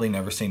should probably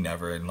never say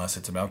never unless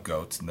it's about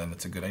goats, and then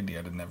it's a good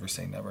idea to never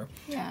say never.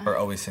 Yeah. Or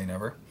always say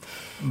never.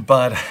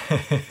 But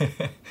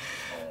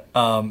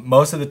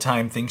most of the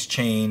time, things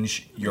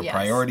change. Your Yes.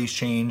 priorities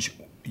change.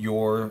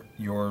 Your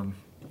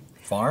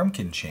farm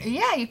can change.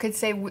 Yeah, you could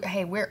say,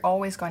 hey, we're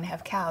always going to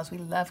have cows. We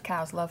love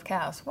cows, love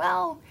cows.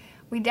 Well,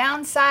 we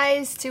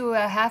downsize to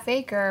a half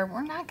acre.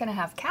 We're not going to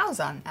have cows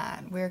on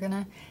that. We're going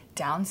to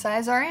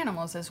downsize our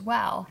animals as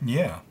well.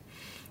 Yeah.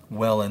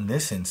 Well, in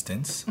this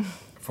instance,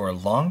 for a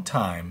long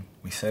time,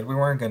 we said we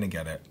weren't going to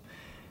get it.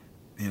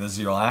 This is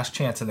your last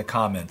chance in the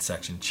comments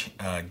section.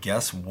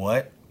 Guess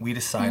what we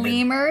decided?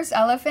 Lemurs,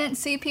 elephants,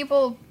 see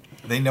people.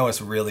 They know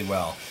us really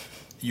well.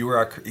 You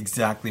are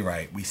exactly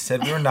right. We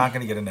said we were not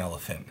going to get an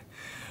elephant,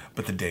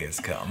 but the day has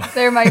come.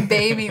 They're my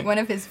baby, one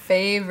of his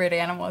favorite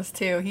animals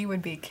too. He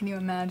would be, can you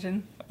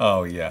imagine?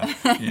 Oh, yeah.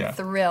 Yeah.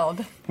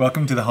 Thrilled.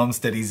 Welcome to the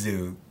Homesteady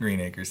Zoo,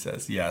 Greenacre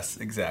says. Yes,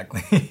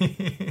 exactly.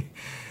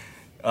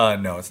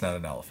 No, it's not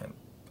an elephant.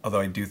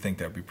 Although I do think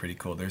that would be pretty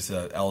cool. There's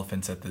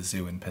elephants at the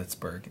zoo in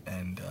Pittsburgh,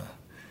 and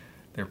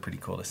they're pretty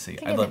cool to see.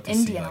 I'd love to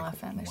see Indian like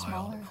elephant. They're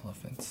wild smaller.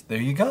 elephants. There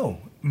you go.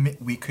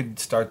 We could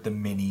start the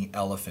mini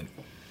elephant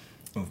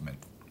movement.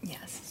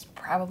 Yes, it's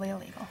probably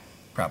illegal.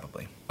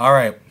 Probably. All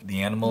right.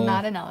 The animal.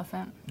 Not an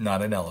elephant.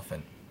 Not an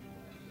elephant.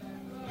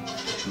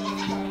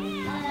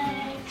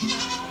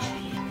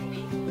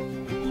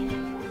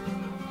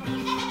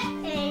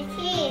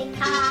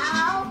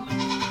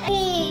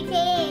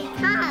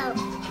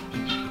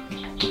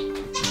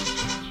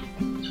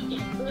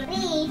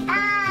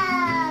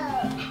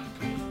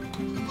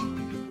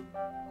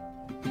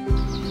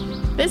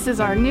 This is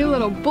our new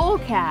little bull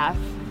calf,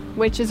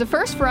 which is a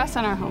first for us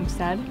on our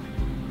homestead.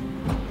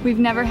 We've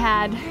never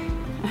had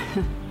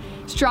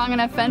strong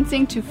enough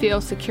fencing to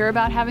feel secure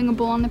about having a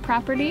bull on the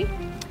property.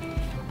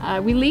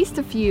 We leased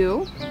a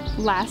few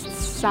last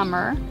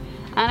summer,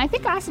 and I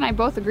think Austin and I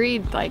both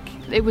agreed like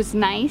it was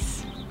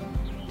nice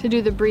to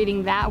do the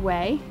breeding that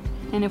way,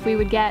 and if we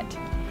would get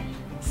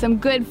some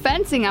good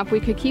fencing up, we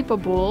could keep a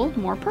bull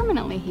more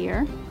permanently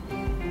here.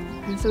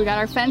 And so we got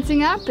our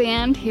fencing up,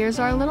 and here's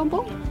our little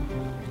bull.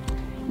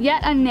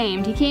 Yet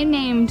unnamed. He came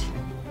named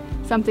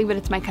something, but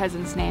it's my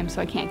cousin's name,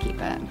 so I can't keep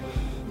it.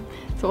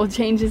 So we'll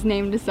change his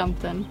name to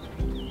something.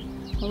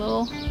 A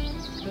little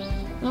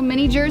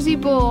mini Jersey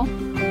bull.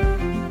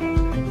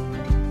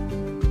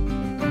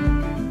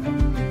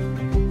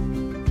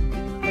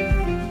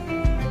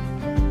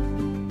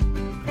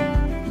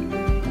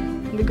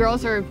 The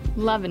girls are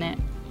loving it.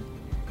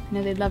 I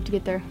know they'd love to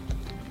get their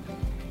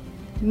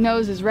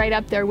noses right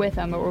up there with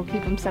them, but we'll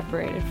keep them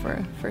separated for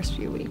the first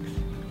few weeks.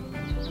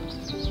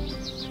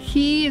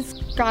 He's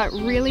got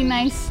really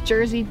nice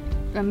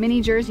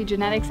mini Jersey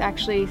genetics,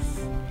 actually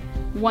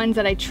ones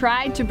that I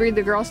tried to breed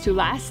the girls to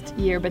last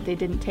year, but they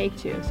didn't take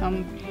to. So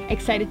I'm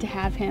excited to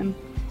have him.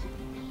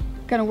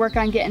 Gonna work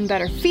on getting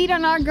better feet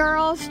on our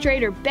girls,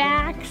 straighter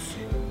backs,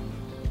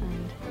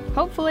 and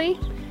hopefully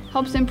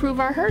helps improve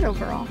our herd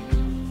overall.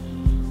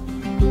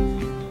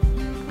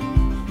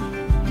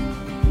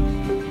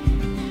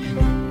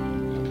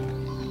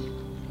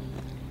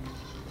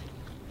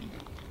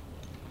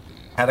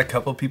 Had a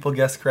couple people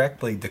guess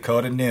correctly.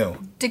 Dakota knew.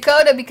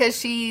 Dakota, because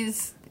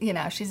she's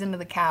into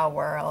the cow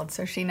world,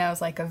 so she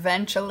knows like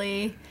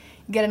eventually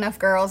you get enough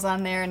girls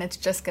on there and it's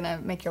just gonna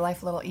make your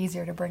life a little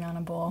easier to bring on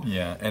a bull.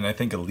 Yeah, and I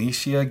think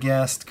Alicia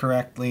guessed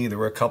correctly. There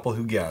were a couple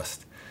who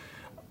guessed.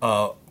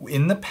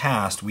 In the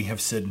past, we have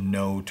said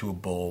no to a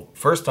bull.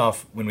 First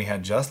off, when we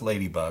had just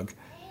Ladybug,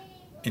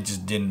 it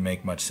just didn't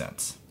make much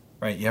sense,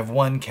 right? You have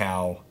one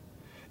cow.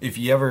 if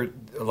you ever,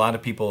 a lot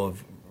of people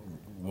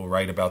will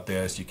write about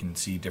this. You can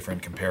see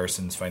different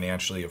comparisons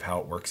financially of how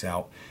it works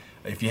out.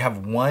 If you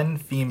have one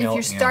female If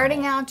you're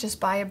starting out, just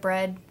buy a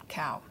bred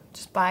cow.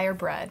 Just buy her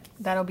bred.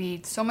 That'll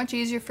be so much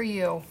easier for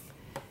you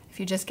if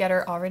you just get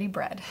her already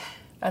bred.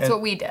 That's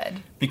what we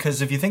did.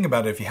 Because if you think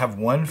about it, if you have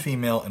one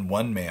female and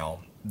one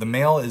male, the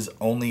male is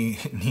only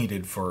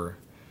needed for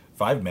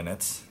 5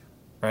 minutes,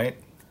 right?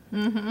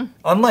 Mm-hmm.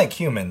 Unlike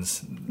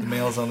humans, the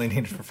male is only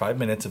needed for 5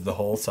 minutes of the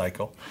whole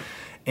cycle.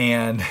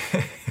 And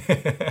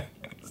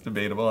it's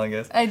debatable, I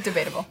guess.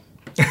 Debatable.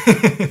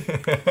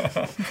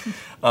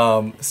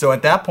 So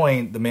at that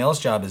point, the male's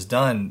job is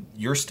done.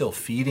 You're still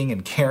feeding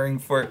and caring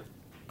for it.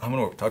 I'm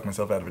going to talk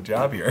myself out of a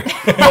job here.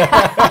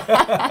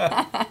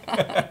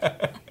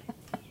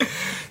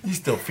 He's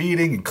still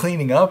feeding and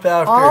cleaning up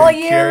after. All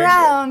year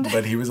round.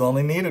 But he was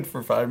only needed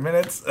for 5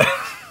 minutes.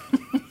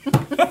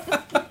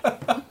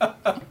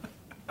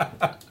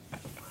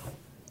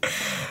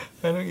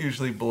 I don't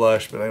usually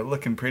blush, but I'm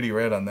looking pretty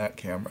red on that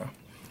camera.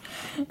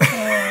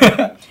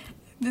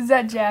 Is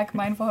that Jack,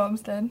 Mindful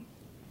Homestead?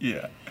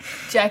 Yeah.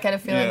 Jack had a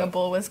feeling a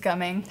bull was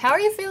coming. How are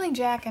you feeling,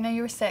 Jack? I know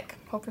you were sick.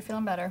 Hope you're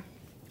feeling better.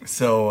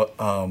 So,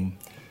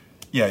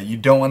 you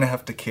don't want to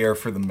have to care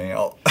for the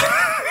male.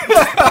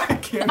 I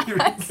can't even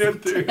get through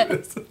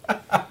this.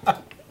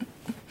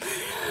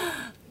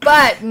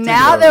 But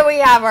now that we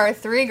have our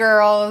 3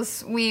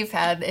 girls, we've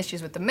had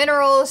issues with the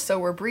minerals, so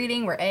we're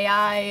breeding, we're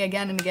AI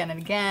again and again and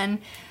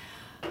again.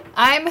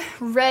 I'm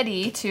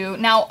ready to...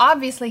 Now,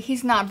 obviously,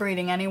 he's not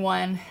breeding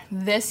anyone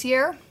this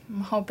year. I'm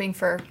hoping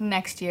for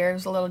next year.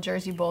 There's a little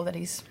Jersey bull that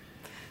he's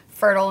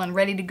fertile and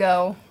ready to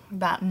go,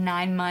 about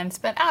 9 months.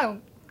 But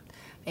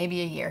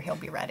maybe a year he'll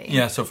be ready.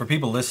 Yeah, so for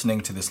people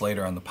listening to this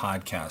later on the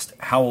podcast,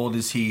 how old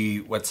is he?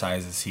 What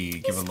size is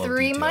he? He's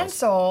 3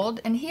 months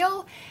old, and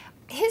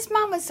his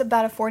mom was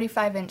about a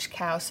 45-inch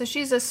cow, so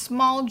she's a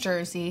small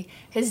Jersey.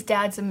 His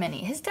dad's a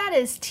mini. His dad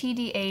is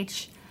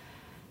TDH...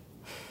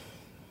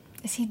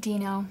 Is he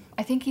Dino?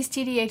 I think he's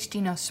TDH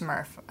Dino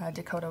Smurf,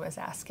 Dakota was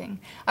asking.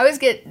 I always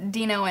get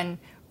Dino and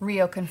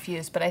Rio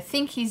confused, but I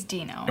think he's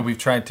Dino. And we've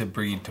tried to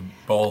breed to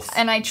both.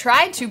 And I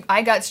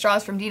got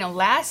straws from Dino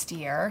last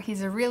year.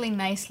 He's a really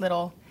nice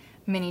little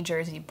mini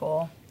Jersey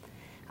bull.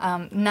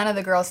 None of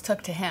the girls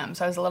took to him,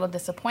 so I was a little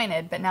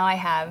disappointed. But now I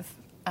have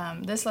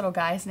this little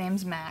guy, his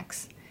name's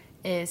Max,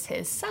 is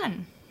his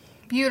son.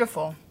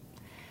 Beautiful.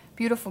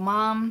 Beautiful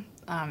mom.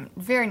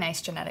 Very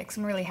nice genetics.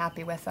 I'm really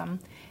happy with him.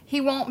 He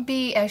won't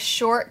be as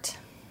short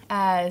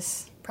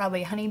as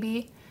probably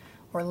Honeybee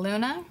or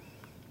Luna.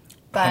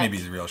 But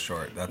Honeybee's real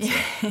short.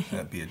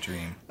 That'd be a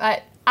dream.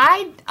 But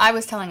I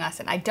was telling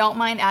Austin, I don't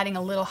mind adding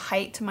a little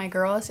height to my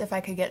girls if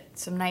I could get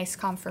some nice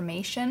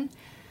conformation.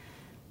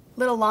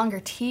 Little longer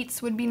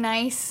teats would be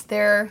nice.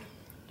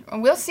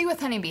 We'll see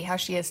with Honeybee how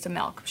she is to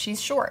milk. She's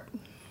short.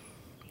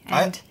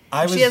 And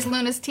she has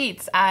Luna's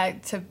teats.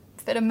 To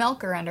fit a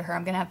milker under her,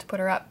 I'm going to have to put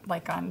her up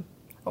like on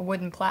a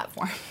wooden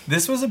platform.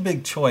 This was a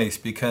big choice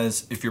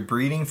because if you're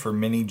breeding for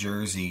mini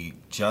Jersey,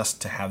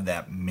 just to have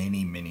that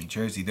mini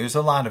Jersey, there's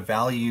a lot of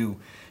value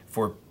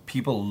for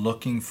people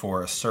looking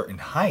for a certain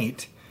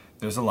height.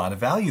 There's a lot of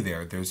value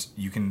there.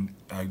 You can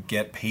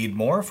get paid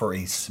more for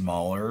a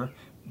smaller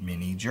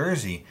mini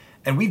Jersey.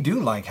 And we do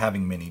like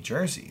having mini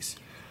Jerseys.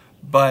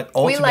 But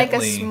ultimately... We like a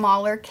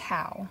smaller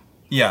cow.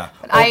 Yeah.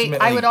 But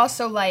I would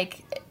also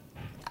like...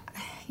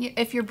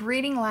 If you're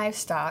breeding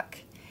livestock...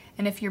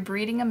 And if you're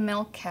breeding a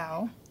milk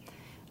cow,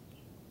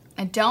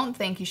 I don't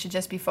think you should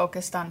just be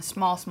focused on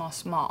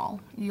small.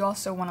 You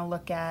also want to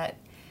look at,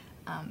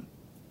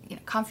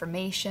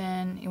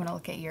 conformation. You want to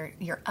look at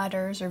your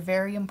udders are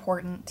very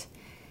important.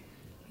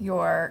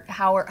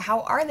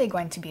 How are they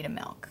going to be to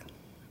milk?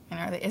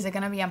 And is it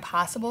going to be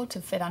impossible to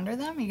fit under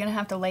them? You're going to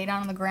have to lay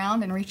down on the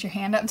ground and reach your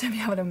hand up to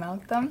be able to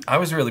milk them? I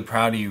was really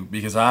proud of you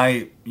because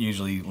I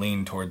usually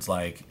lean towards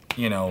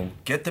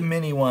get the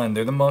mini one.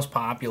 They're the most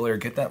popular.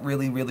 Get that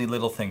really, really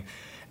little thing.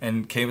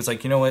 And Kay was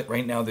like, you know what?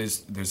 Right now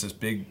there's this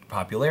big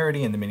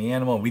popularity in the mini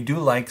animal. We do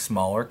like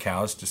smaller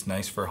cows, just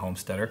nice for a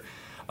homesteader.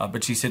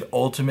 But she said,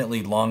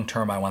 ultimately, long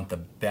term, I want the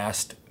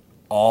best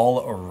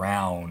all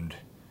around,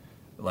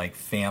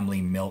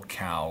 family milk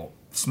cow,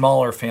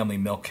 smaller family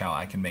milk cow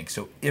I can make.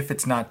 So if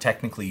it's not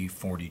technically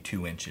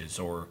 42 inches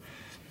or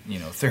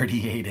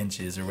 38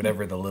 inches or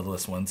whatever the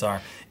littlest ones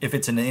are. If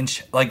it's an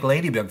inch, like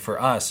Ladybug for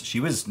us, she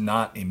was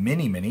not a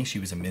mini, she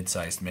was a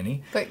mid-sized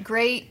mini. But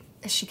great,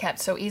 she kept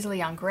so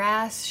easily on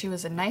grass. She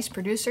was a nice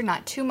producer,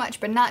 not too much,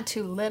 but not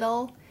too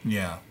little.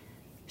 Yeah.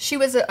 She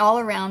was an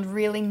all-around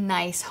really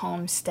nice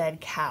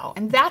homestead cow,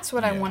 and that's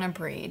what I want to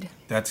breed.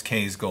 That's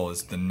Kay's goal,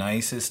 is the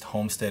nicest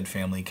homestead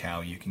family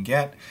cow you can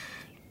get.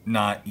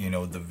 Not,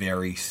 the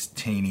very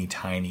teeny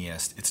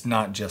tiniest. It's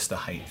not just a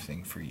height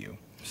thing for you,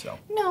 so.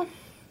 No.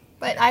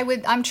 But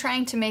I'm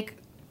trying to make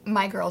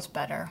my girls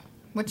better,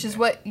 which is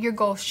what your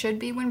goal should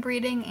be when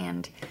breeding.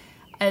 And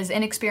as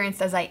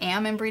inexperienced as I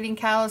am in breeding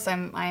cows,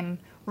 I'm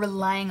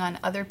relying on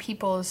other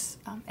people's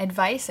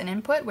advice and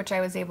input, which I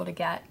was able to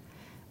get.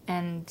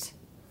 And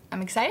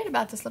I'm excited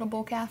about this little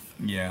bull calf.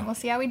 Yeah. We'll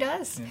see how he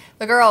does. Yeah.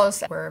 The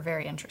girls were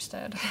very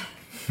interested.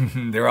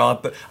 They're all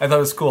at I thought it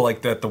was cool,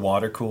 like at the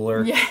water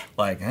cooler. Yeah.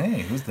 Like,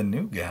 hey, who's the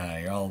new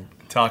guy? You're all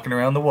talking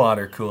around the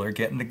water cooler,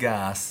 getting the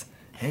goss.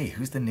 Hey,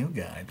 who's the new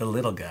guy? The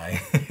little guy.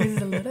 Who's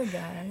the little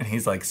guy? And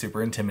he's like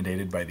super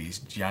intimidated by these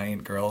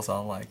giant girls,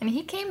 all like. And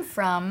he came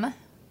from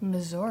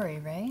Missouri,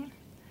 right?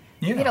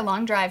 Yeah. He had a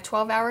long drive,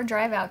 12-hour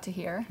drive out to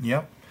here.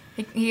 Yep.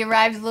 He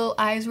arrived, little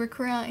eyes were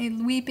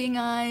crying, weeping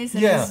eyes,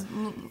 and Yeah. his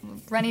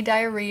runny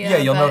diarrhea. Yeah,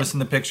 you'll but- notice in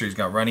the picture he's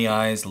got runny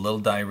eyes, a little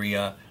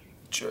diarrhea.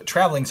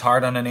 Traveling's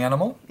hard on an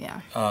animal.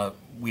 Yeah.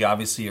 We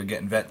obviously are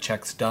getting vet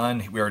checks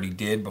done. We already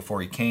did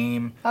before he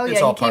came. Oh, It's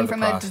yeah, all he part came of the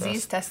from a process.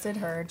 disease-tested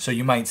herd. So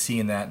you might see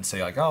in that and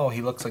say like, oh,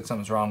 he looks like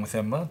something's wrong with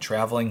him. Well,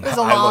 traveling, It was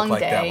a I long look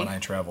like that day. when I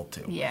travel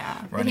too. Yeah.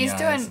 But Runny he's eyes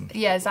doing, and-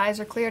 yeah, his eyes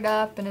are cleared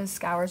up and his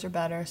scours are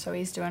better, so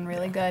he's doing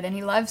really good. And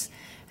he loves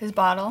his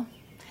bottle.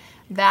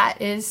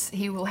 That is,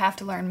 he will have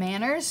to learn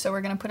manners, so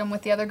we're going to put him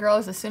with the other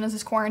girls as soon as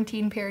his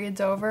quarantine period's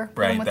over.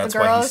 Put him Right, with that's the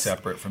why girls he's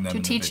separate from them to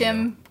in the teach video.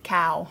 him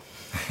cow.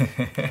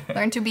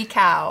 Learn to be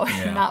cow,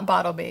 Yeah. not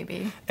bottle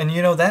baby. And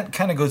you know, that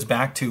kind of goes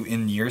back to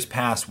in years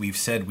past, we've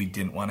said we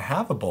didn't want to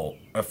have a bull.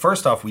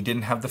 First off, we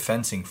didn't have the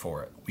fencing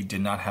for it. We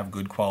did not have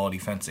good quality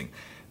fencing.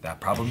 That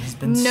problem has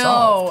been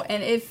solved. No,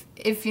 and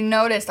if you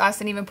noticed,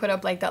 Austin even put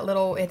up like that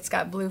little, it's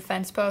got blue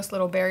fence post,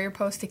 little barrier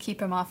post to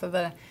keep him off of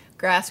the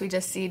grass we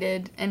just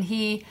seeded, and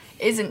he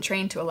isn't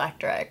trained to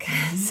electric,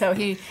 so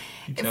the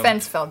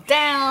fence fell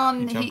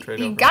down. He jumped right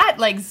he over got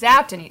like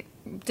zapped and he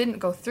didn't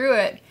go through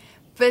it,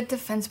 but the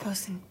fence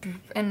post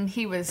and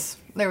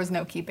there was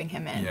no keeping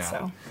him in.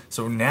 Yeah.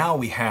 So now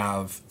we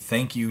have,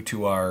 thank you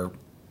to our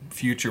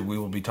future, we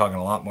will be talking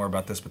a lot more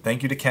about this, but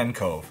thank you to Ken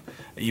Cove.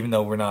 Even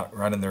though we're not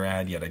running their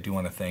ad yet, I do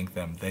want to thank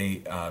them. They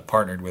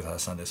partnered with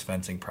us on this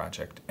fencing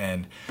project.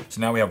 And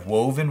so now we have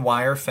woven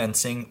wire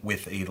fencing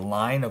with a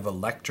line of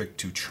electric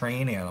to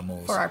train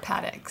animals. For our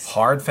paddocks.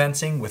 Hard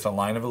fencing with a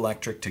line of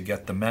electric to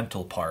get the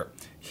mental part.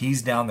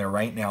 He's down there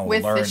right now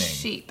With learning. the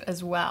sheep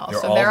as well.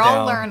 They're So they're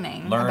all down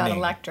learning about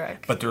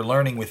electric. But they're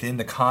learning within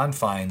the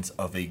confines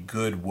of a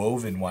good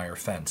woven wire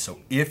fence. So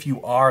if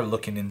you are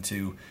looking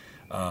into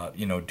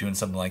doing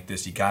something like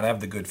this, you got to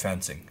have the good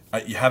fencing.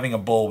 Having a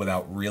bull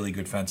without really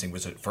good fencing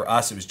for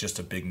us, it was just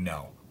a big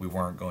no. We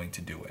weren't going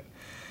to do it.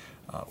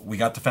 We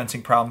got the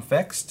fencing problem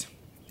fixed.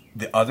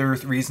 The other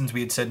reasons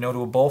we had said no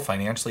to a bull,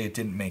 financially it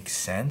didn't make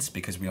sense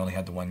because we only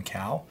had the one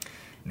cow.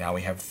 Now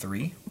we have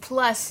 3.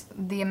 Plus,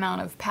 the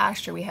amount of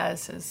pasture we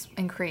have has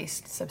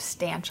increased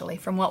substantially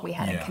from what we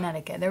had in Yeah.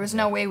 Connecticut. There was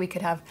no way we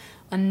could have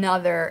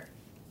another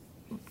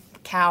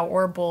cow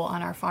or bull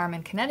on our farm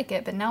in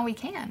Connecticut, but now we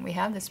can. We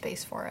have the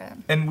space for it.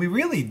 And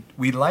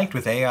we liked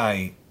with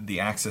AI the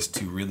access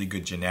to really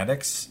good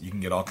genetics. You can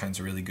get all kinds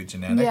of really good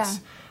genetics.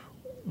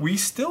 Yeah. We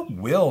still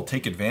will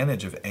take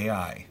advantage of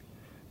AI.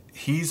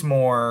 He's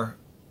more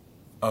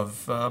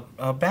of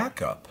a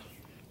backup.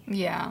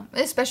 Yeah,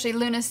 especially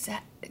Luna's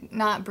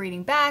not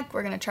breeding back.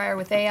 We're going to try her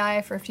with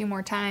AI for a few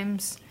more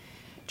times.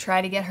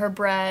 Try to get her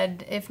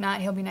bred. If not,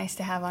 he'll be nice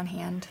to have on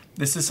hand.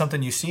 This is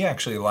something you see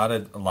actually a lot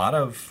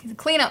of He's a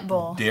cleanup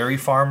bull. dairy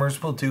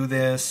farmers will do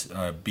this.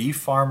 Beef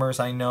farmers,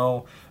 I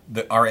know.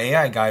 Our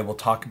AI guy will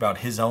talk about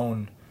his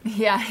own.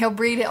 Yeah, he'll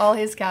breed all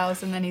his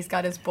cows and then he's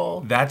got his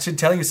bull. That should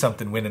tell you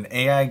something. When an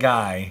AI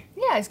guy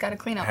Yeah, he's got a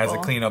cleanup has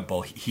bull. a cleanup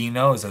bull, he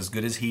knows as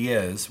good as he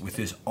is with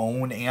his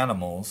own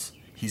animals,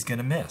 he's going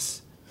to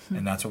miss.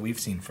 And that's what we've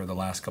seen for the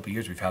last couple of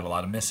years. We've had a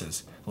lot of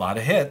misses. A lot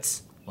of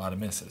hits, a lot of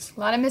misses. A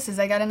lot of misses.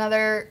 I got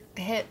another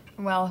hit.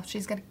 Well,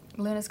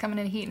 Luna's coming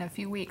in heat in a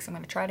few weeks. I'm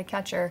going to try to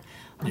catch her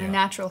on Yeah. a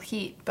natural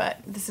heat, but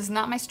this is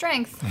not my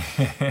strength.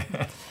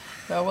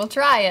 So we'll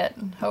try it.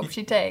 Hope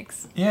she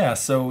takes. Yeah,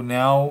 so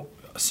now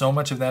so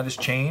much of that has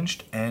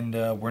changed, and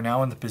we're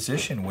now in the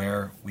position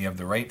where we have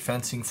the right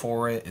fencing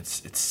for it.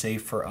 It's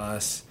safe for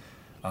us.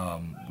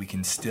 We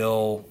can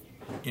still,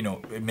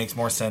 it makes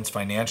more sense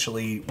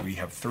financially. We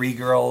have 3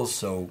 girls,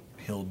 so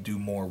he'll do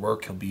more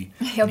work.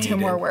 He'll do Do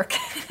more work.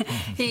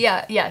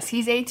 Yes,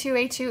 he's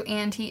A2,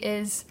 and he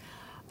is,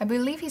 I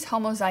believe he's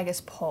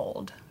homozygous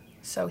polled.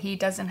 So he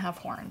doesn't have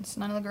horns.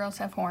 None of the girls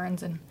have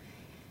horns, and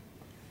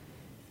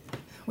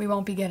we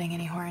won't be getting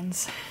any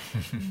horns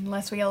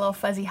unless we get a little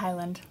fuzzy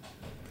Highland.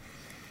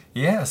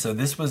 Yeah, so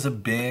this was a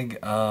big,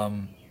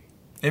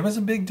 it was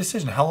a big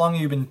decision. How long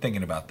have you been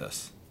thinking about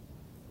this?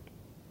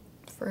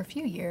 For a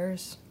few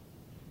years.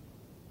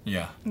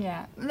 Yeah.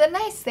 Yeah. The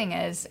nice thing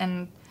is,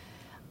 and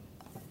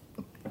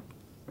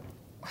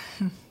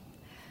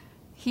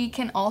he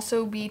can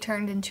also be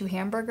turned into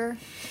hamburger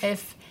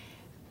if,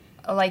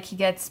 like,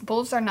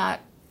 bulls are not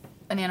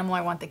an animal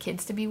I want the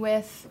kids to be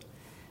with,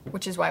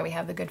 which is why we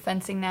have the good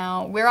fencing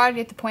now. We're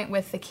already at the point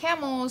with the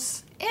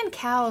camels and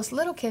cows.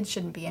 Little kids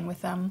shouldn't be in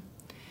with them,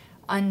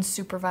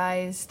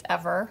 unsupervised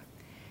ever.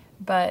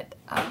 But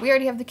we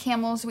already have the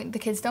camels. The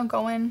kids don't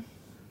go in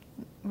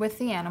with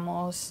the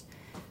animals.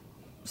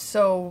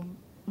 So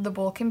the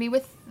bull can be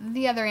with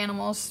the other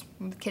animals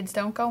the kids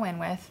don't go in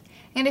with.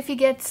 And if he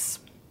gets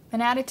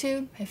an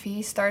attitude, if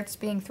he starts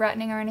being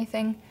threatening or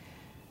anything,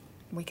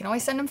 we can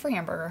always send him for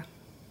hamburger.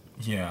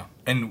 Yeah,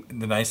 and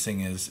the nice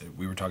thing is,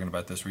 we were talking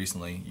about this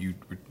recently, you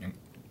were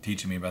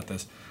teaching me about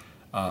this,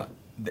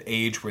 the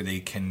age where they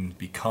can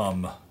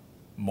become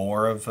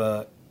more of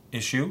a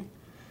issue,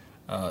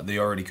 they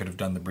already could have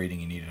done the breeding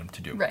you needed them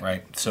to do,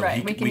 right? So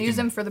we can use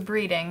him for the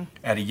breeding.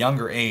 At a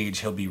younger age,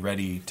 he'll be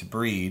ready to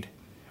breed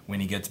when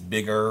he gets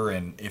bigger,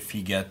 and if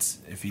he does.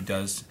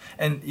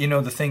 And, you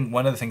know,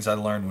 one of the things I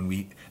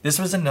learned this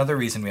was another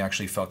reason we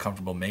actually felt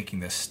comfortable making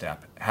this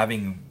step.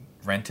 Having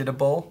rented a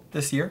bull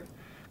this year,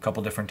 a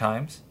couple different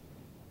times,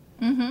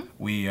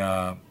 we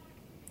had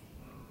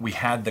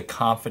the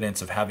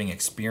confidence of having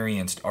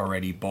experienced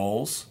already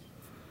bulls.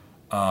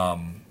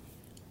 Ben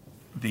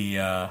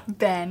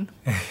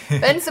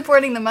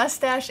supporting the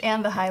mustache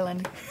and the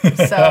Highland.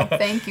 So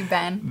thank you,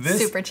 Ben.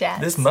 Super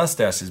chat. This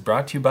mustache is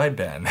brought to you by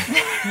Ben.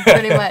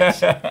 Pretty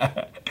much.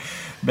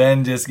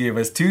 Ben just gave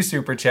us 2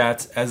 super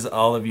chats. As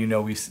all of you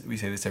know, we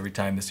say this every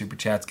time. The super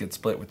chats get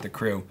split with the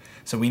crew.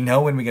 So we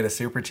know when we get a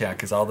super chat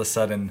because all of a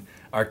sudden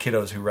our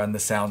kiddos who run the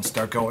sound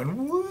start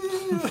going woo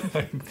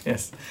like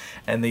this.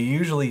 And they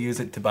usually use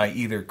it to buy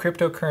either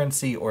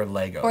cryptocurrency or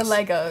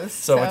Legos.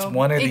 So it's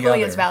one or the other.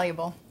 Equally as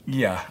valuable.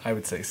 Yeah, I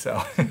would say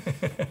so.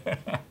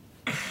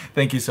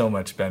 Thank you so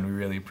much, Ben. We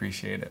really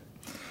appreciate it.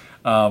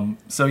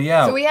 So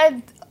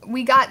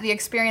we got the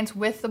experience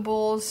with the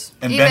bulls.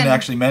 And Ben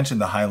actually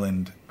mentioned the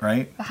Highland,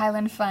 right? The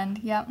Highland Fund,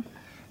 yep.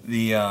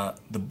 The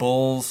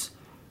bulls,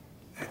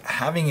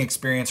 having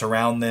experience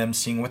around them,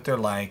 seeing what they're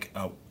like.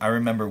 I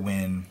remember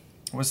what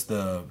was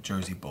the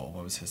Jersey bull?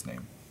 What was his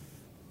name?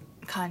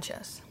 Concho.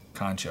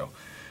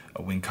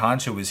 When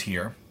Concho was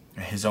here,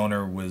 his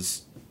owner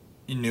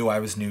knew I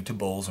was new to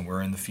bulls, and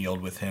we're in the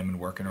field with him and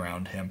working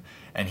around him.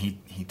 And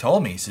he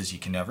told me, he says, you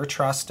can never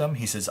trust him.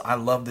 He says, I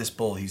love this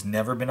bull. He's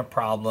never been a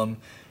problem.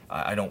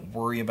 I don't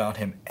worry about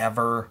him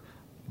ever,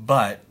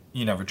 but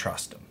you never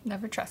trust him.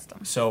 Never trust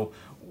him. So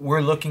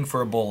we're looking for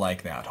a bull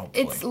like that,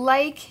 hopefully. It's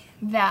like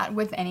that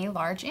with any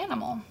large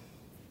animal.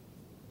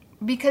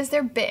 Because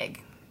they're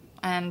big,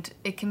 and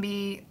it can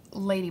be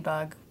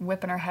Ladybug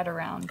whipping her head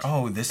around.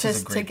 Oh, this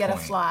is a great to get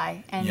point. A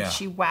fly, and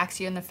she whacks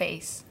you in the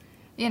face.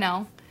 You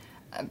know,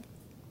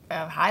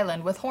 a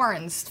Highland with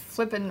horns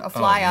flipping a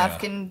fly off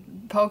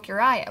can poke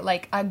your eye.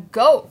 Like a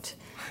goat.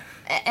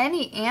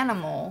 Any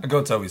animal. A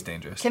goat's always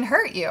dangerous. Can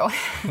hurt you.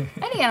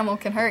 Any animal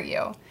can hurt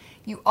you.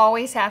 You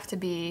always have to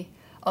be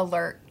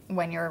alert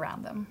when you're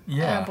around them.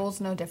 Yeah. And a bull's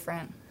no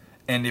different.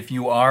 And if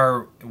you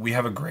we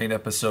have a great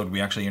episode.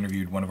 We actually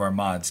interviewed one of our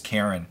mods,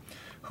 Karen,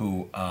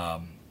 who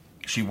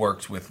she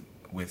works with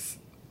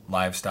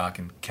livestock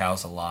and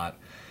cows a lot.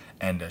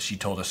 And she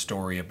told a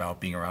story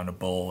about being around a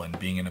bull and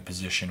being in a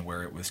position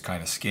where it was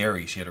kind of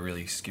scary. She had a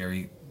really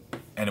scary,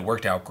 and it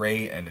worked out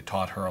great, and it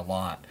taught her a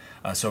lot.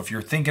 So if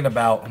you're thinking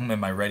about,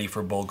 am I ready for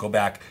a bull, go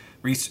back.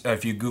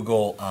 If you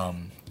Google,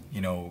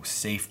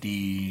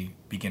 safety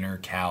beginner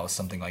cows,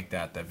 something like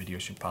that, that video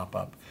should pop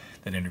up,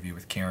 that interview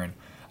with Karen.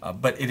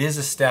 But it is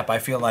a step. I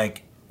feel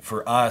like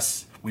for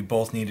us, we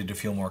both needed to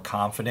feel more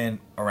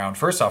confident around,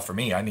 first off, for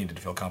me, I needed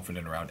to feel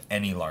confident around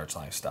any large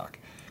livestock.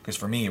 Because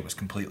for me, it was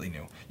completely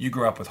new. You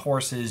grew up with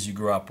horses. You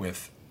grew up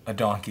with a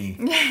donkey.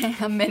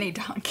 A mini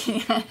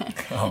donkey.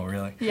 Oh,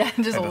 really? Yeah,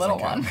 just a little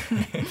one.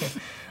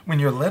 When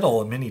you're little,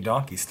 a mini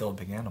donkey's still a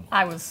big animal.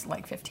 I was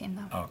like 15,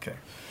 though. Okay.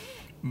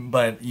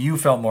 But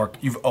you've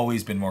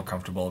always been more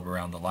comfortable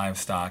around the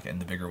livestock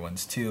and the bigger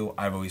ones, too.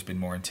 I've always been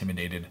more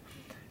intimidated.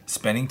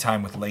 Spending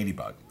time with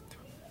Ladybug,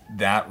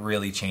 that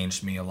really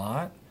changed me a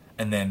lot.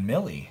 And then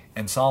Millie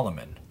and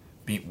Solomon,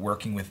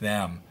 working with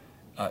them.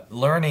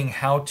 Learning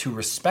how to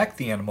respect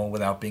the animal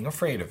without being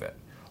afraid of it.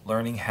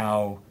 Learning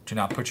how to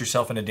not put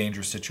yourself in a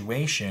dangerous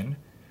situation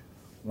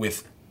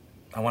with,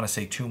 I want to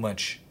say, too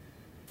much.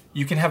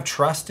 You can have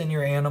trust in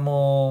your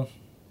animal,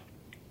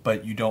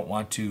 but you don't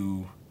want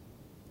to.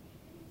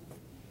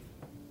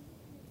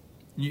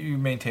 You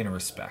maintain a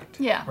respect.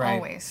 Yeah, right?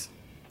 Always.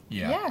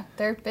 Yeah,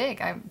 they're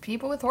big.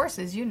 People with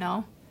horses,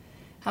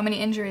 how many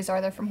injuries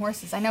are there from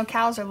horses? I know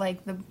cows are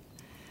like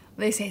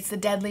they say it's the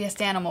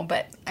deadliest animal,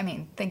 but, I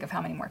mean, think of how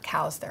many more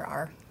cows there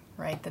are,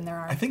 right, than there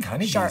are I think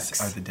honeybees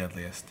sharks. are the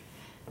deadliest.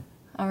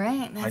 All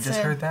right. That's I just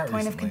heard that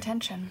point recently. Of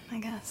contention, I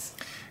guess.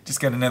 Just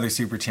got another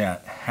super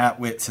chat.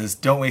 Hatwit says,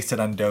 don't waste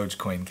it on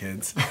Dogecoin,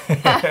 kids.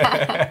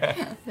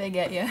 They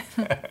get you.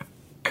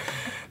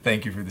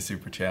 Thank you for the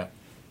super chat.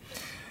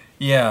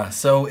 Yeah,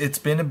 so it's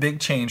been a big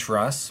change for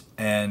us.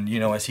 And,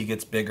 as he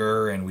gets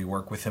bigger and we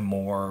work with him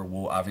more,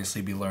 we'll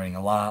obviously be learning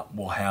a lot.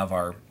 We'll have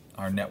our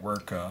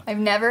network. I've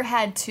never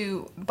had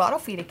to bottle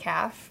feed a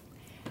calf.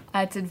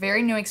 It's a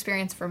very new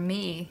experience for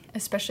me,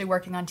 especially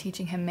working on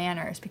teaching him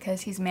manners,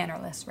 because he's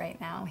mannerless right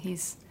now. He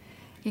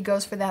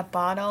goes for that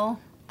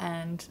bottle,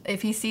 and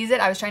if he sees it,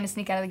 I was trying to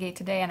sneak out of the gate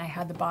today, and I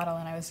had the bottle,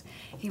 and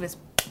he was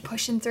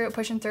pushing through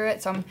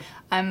it. So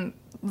I'm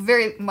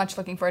very much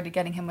looking forward to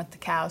getting him with the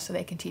cow so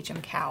they can teach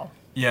him cow.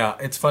 Yeah,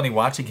 it's funny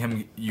watching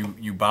him.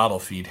 You bottle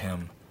feed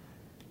him.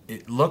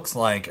 It looks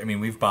like,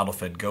 we've bottle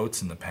fed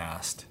goats in the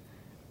past.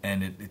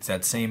 And it's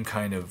that same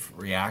kind of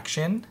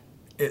reaction,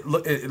 it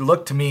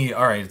looked to me,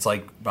 all right, it's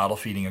like bottle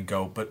feeding a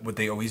goat, but what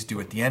they always do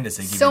at the end is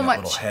they give you that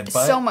little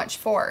headbutt. So much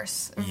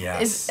force.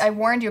 Yes. I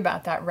warned you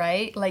about that,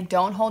 right? Like,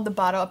 don't hold the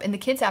bottle up. And the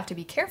kids have to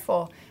be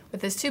careful with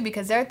this, too,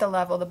 because they're at the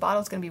level, the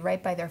bottle's going to be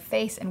right by their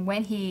face. And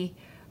when he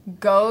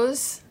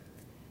goes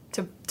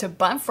to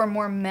bunt for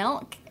more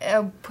milk,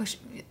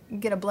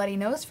 get a bloody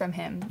nose from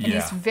him. And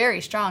he's very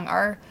strong.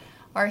 Our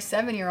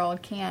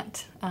 7-year-old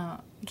can't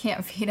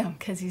feed him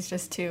because he's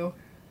just too...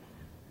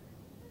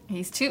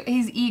 He's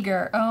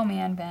eager. Oh,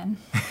 man, Ben.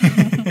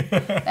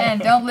 Ben,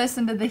 don't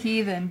listen to the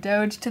heathen.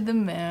 Doge to the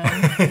moon.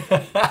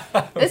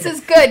 This is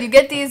good. You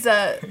get these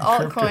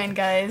altcoin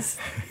guys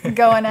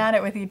going at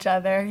it with each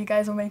other. You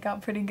guys will make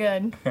out pretty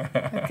good.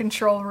 The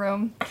control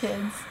room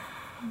kids.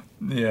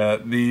 Yeah,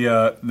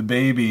 the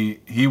baby,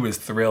 he was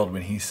thrilled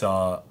when he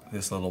saw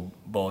this little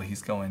bull.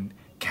 He's going,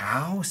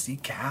 cow, see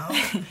cow?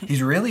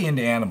 He's really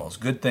into animals.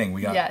 Good thing.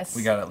 We got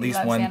at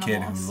least one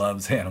kid who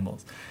loves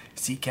animals.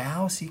 See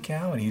cow,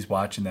 and he's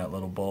watching that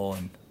little bull,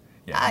 and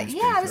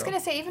I was gonna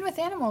say, even with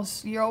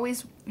animals, you're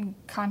always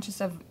conscious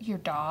of your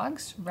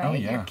dogs, right? Oh,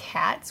 yeah. Your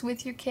cats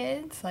with your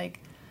kids, like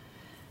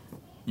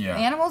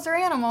animals are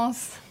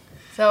animals.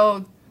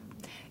 So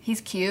he's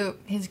cute.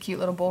 He's a cute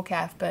little bull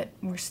calf, but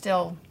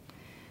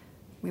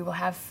we will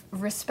have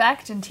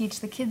respect and teach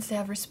the kids to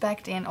have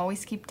respect and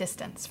always keep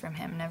distance from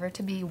him, never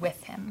to be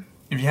with him.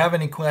 If you have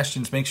any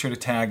questions, make sure to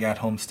tag at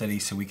Homesteady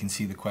so we can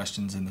see the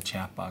questions in the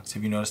chat box.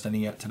 Have you noticed any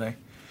yet today?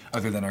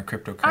 Other than our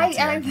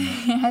cryptocurrency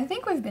argument? I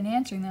think we've been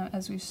answering them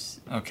as we've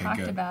talked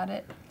about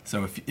it.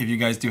 So if you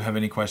guys do have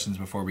any questions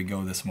before we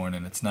go this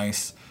morning, it's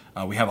nice.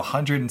 We have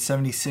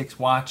 176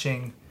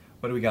 watching.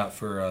 What do we got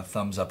for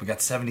thumbs up? We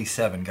got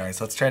 77,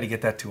 guys. Let's try to get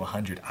that to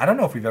 100. I don't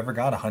know if we've ever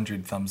got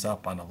 100 thumbs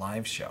up on a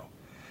live show.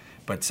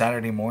 But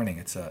Saturday morning,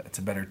 it's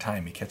a better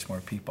time. You catch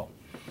more people.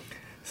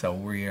 So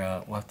we'll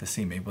have to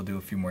see. Maybe we'll do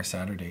a few more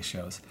Saturday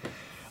shows.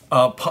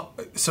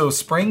 So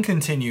spring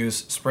continues.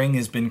 Spring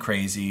has been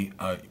crazy.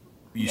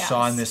 You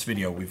saw in this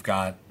video, we've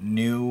got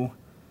new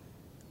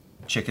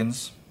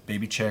chickens,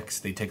 baby chicks.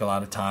 They take a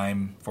lot of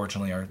time.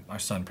 Fortunately, our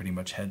son pretty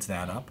much heads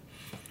that up.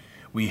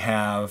 We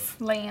have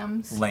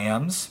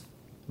lambs,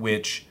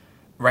 which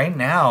right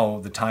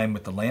now the time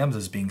with the lambs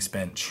is being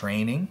spent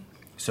training.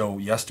 So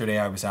yesterday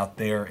I was out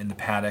there in the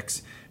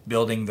paddocks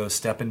building those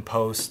step-in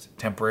posts,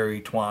 temporary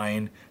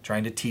twine,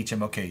 trying to teach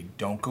them, okay,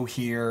 don't go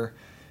here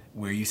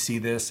where you see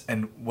this.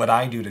 And what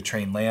I do to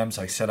train lambs,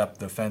 I set up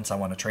the fence I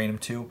want to train them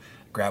to.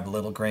 Grab a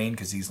little grain,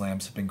 because these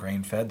lambs have been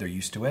grain fed, they're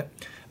used to it.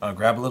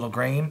 Grab a little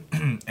grain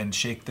and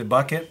shake the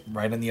bucket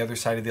right on the other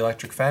side of the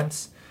electric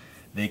fence.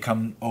 They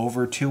come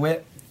over to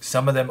it.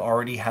 Some of them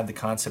already had the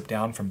concept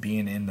down from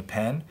being in the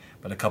pen,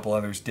 but a couple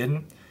others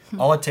didn't.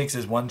 All it takes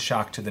is one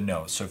shock to the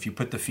nose. So if you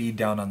put the feed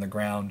down on the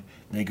ground,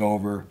 they go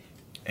over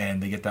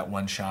and they get that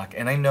one shock.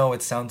 And I know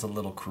it sounds a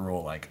little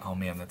cruel, like, oh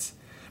man, that's...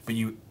 But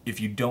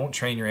if you don't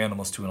train your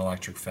animals to an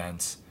electric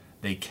fence,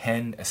 they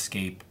can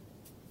escape.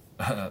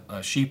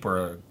 A sheep or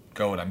a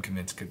goat, I'm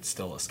convinced, could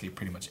still escape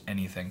pretty much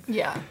anything.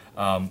 Yeah.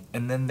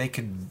 And then they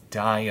could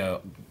die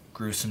a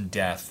gruesome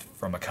death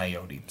from a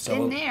coyote.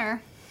 So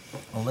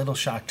a little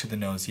shock to the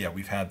nose. Yeah,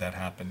 we've had that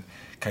happen.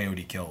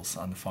 Coyote kills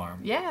on the farm.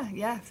 Yeah,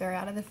 if they're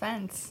out of the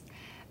fence.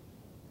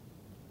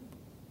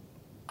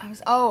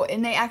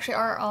 And they actually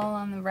are all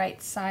on the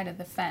right side of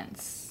the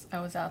fence. I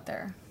was out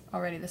there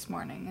already this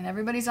morning, and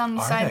everybody's on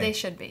the side they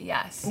should be.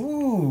 Yes.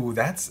 Ooh,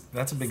 that's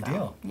a big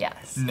deal.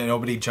 Yes.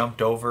 Nobody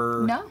jumped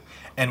over. No.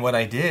 And what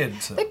I did.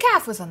 The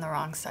calf was on the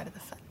wrong side of the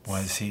fence.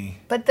 Was he?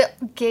 But the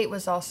gate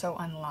was also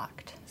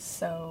unlocked,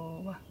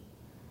 so.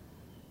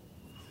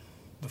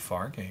 The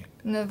far gate.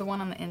 No, the one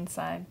on the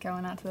inside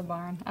going out to the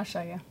barn. I'll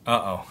show you.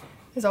 Uh-oh.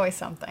 There's always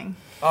something.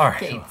 All right.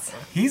 Gates.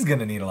 He's going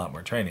to need a lot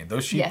more training.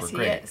 Those sheep were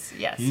great.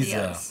 Yes, he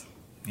is.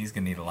 He's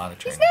going to need a lot of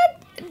training.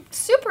 He's not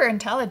super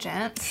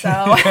intelligent, so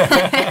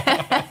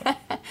I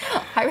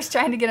was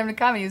trying to get him to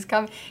come. He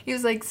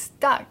was like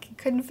stuck. He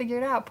couldn't figure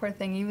it out, poor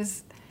thing.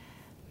 He's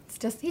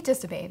just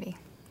a baby.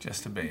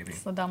 Just a baby.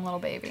 Just a dumb little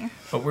baby.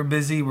 But we're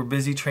busy. We're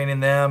busy training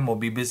them. We'll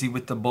be busy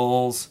with the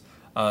bulls.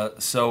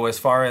 So as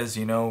far as,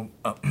 the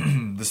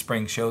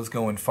spring shows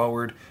going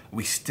forward,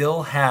 we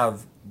still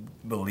have,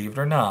 believe it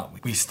or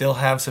not, we still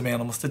have some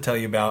animals to tell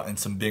you about and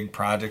some big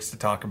projects to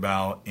talk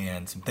about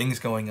and some things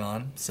going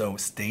on. So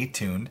stay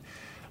tuned.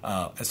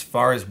 As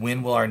far as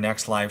when will our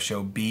next live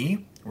show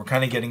be, we're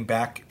kind of getting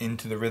back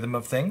into the rhythm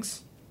of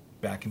things,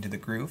 back into the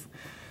groove.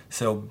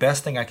 So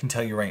best thing I can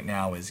tell you right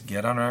now is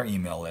get on our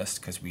email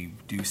list, because we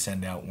do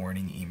send out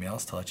warning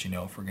emails to let you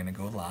know if we're going to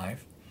go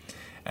live.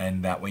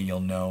 And that way you'll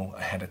know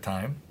ahead of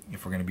time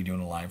if we're going to be doing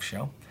a live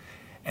show.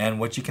 And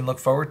what you can look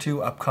forward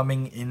to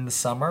upcoming in the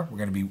summer, we're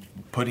going to be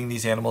putting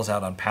these animals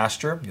out on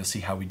pasture. You'll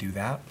see how we do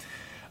that.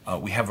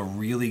 We have a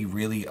really,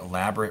 really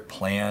elaborate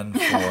plan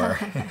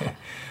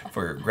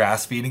for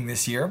grass feeding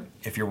this year.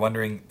 If you're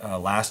wondering,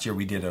 last year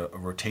we did a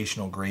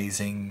rotational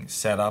grazing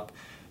setup.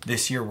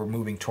 This year we're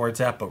moving towards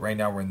that, but right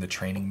now we're in the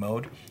training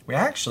mode. We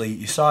actually,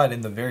 you saw it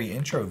in the very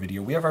intro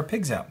video, we have our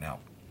pigs out now.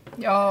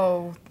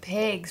 Oh,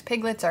 pigs.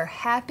 Piglets are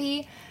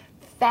happy,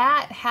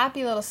 fat,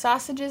 happy little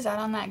sausages out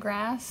on that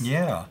grass.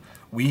 Yeah.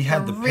 We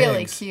had the pigs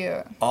really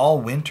cute. all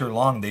winter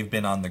long. They've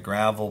been on the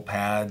gravel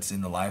pads,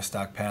 in the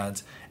livestock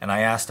pads. And I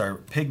asked our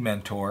pig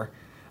mentor,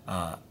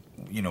 at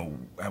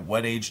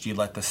what age do you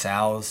let the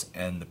sows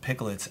and the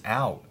piglets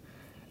out?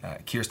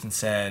 Kirsten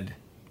said,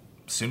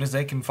 as soon as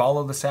they can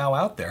follow the sow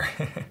out there.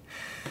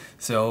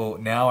 So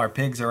now our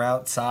pigs are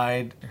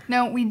outside.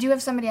 No, we do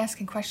have somebody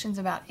asking questions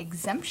about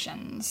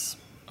exemptions.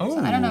 Oh. So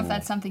I don't know if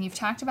that's something you've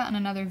talked about in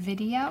another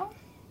video.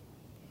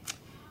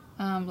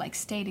 Like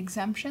state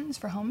exemptions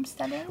for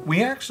homesteading.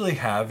 We actually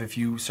have, if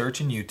you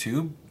search in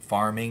YouTube,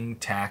 farming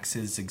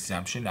taxes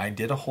exemption. I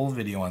did a whole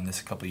video on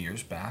this a couple of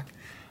years back.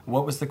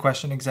 What was the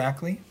question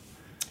exactly?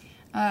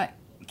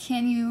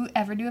 Can you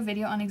ever do a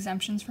video on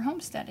exemptions for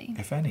homesteading?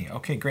 If any.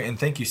 Okay, great. And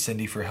thank you,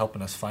 Cindy, for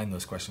helping us find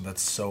those questions.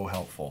 That's so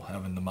helpful,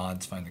 having the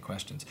mods find the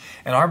questions.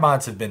 And our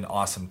mods have been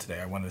awesome today.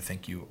 I want to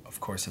thank you,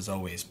 of course, as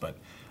always, but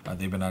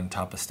they've been on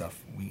top of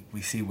stuff.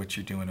 We see what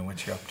you're doing and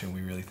what you're up to, and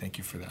we really thank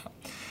you for that.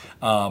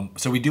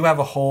 So we do have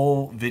a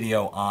whole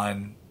video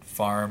on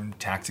farm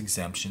tax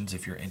exemptions.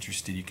 If you're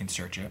interested, you can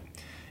search it.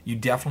 You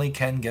definitely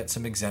can get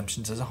some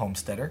exemptions as a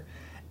homesteader,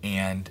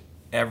 and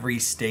every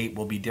state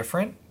will be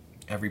different.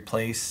 Every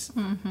place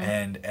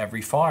and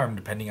every farm,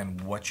 depending on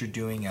what you're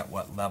doing at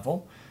what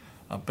level.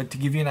 But to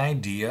give you an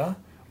idea,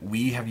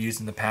 we have used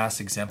in the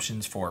past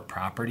exemptions for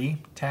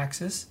property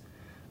taxes.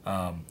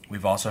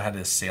 We've also had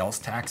a sales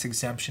tax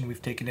exemption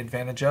we've taken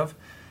advantage of.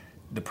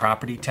 The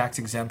property tax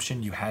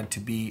exemption, you had to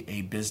be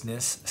a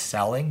business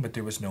selling, but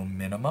there was no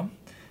minimum.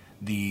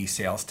 The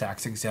sales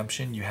tax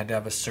exemption, you had to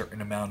have a certain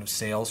amount of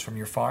sales from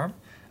your farm,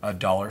 a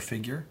dollar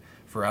figure.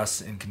 For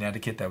us in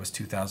Connecticut, that was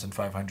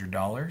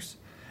 $2,500.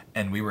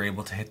 And we were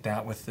able to hit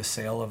that with the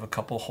sale of a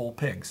couple whole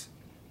pigs.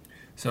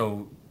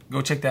 So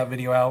go check that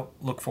video out.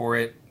 Look for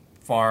it.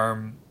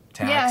 Farm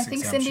tax Yeah, I think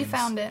exemptions. Cindy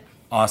found it.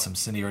 Awesome.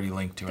 Cindy already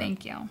linked to it.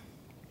 Thank you.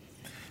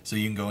 So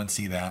you can go and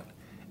see that.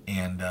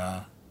 And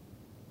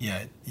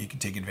you can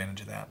take advantage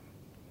of that.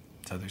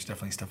 So there's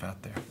definitely stuff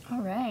out there.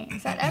 All right.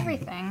 Is that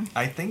everything?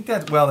 I think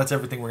that's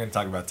everything we're going to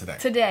talk about today.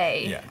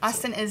 Today, Yeah,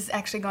 Austin is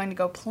actually going to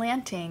go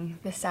planting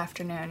this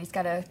afternoon. He's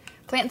got to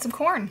plant some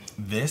corn.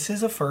 This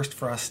is a first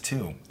for us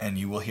too, and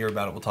you will hear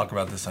about it. We'll talk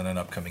about this on an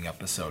upcoming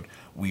episode.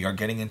 We are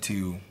getting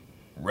into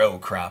row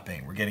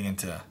cropping. We're getting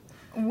into...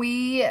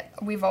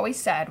 We've always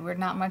said we're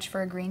not much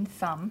for a green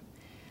thumb.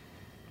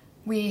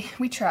 We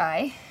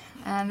try.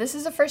 And this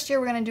is the first year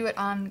we're going to do it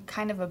on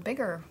kind of a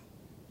bigger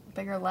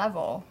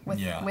level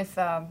with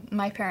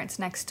my parents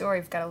next door.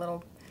 We've got a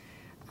little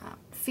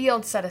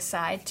field set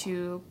aside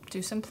to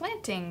do some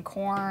planting,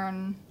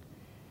 corn.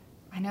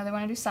 I know they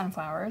want to do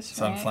sunflowers.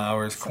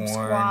 Sunflowers, right?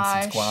 corn,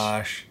 some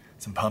squash,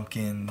 some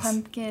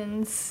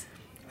pumpkins.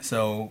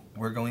 So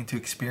we're going to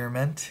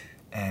experiment,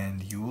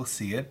 and you will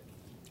see it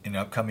in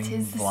upcoming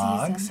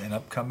vlogs and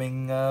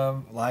upcoming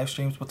live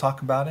streams. We'll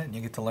talk about it, and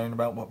you get to learn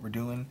about what we're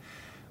doing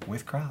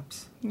with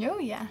crops. Oh,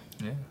 yeah.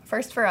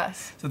 First for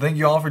us. So thank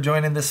you all for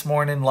joining this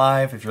morning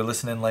live. If you're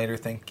listening later,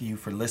 thank you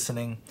for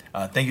listening.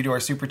 Thank you to our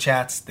super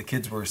chats. The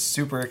kids were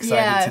super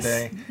excited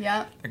today.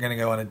 Yep. They're going to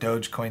go on a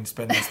Dogecoin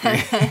spending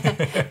spree.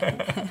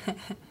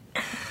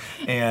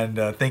 And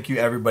thank you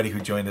everybody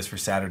who joined us for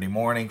Saturday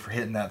morning, for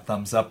hitting that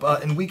thumbs up.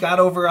 And we got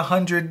over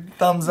 100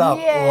 thumbs up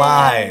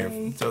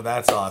live. So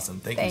that's awesome.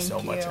 Thank you so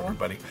much,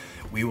 everybody.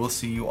 We will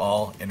see you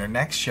all in our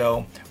next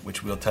show,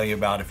 which we'll tell you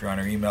about if you're on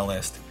our email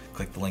list.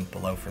 Click the link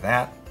below for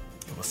that.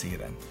 We'll see you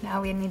then. Now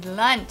we need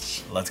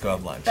lunch. Let's go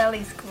have lunch.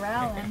 Belly's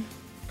growling.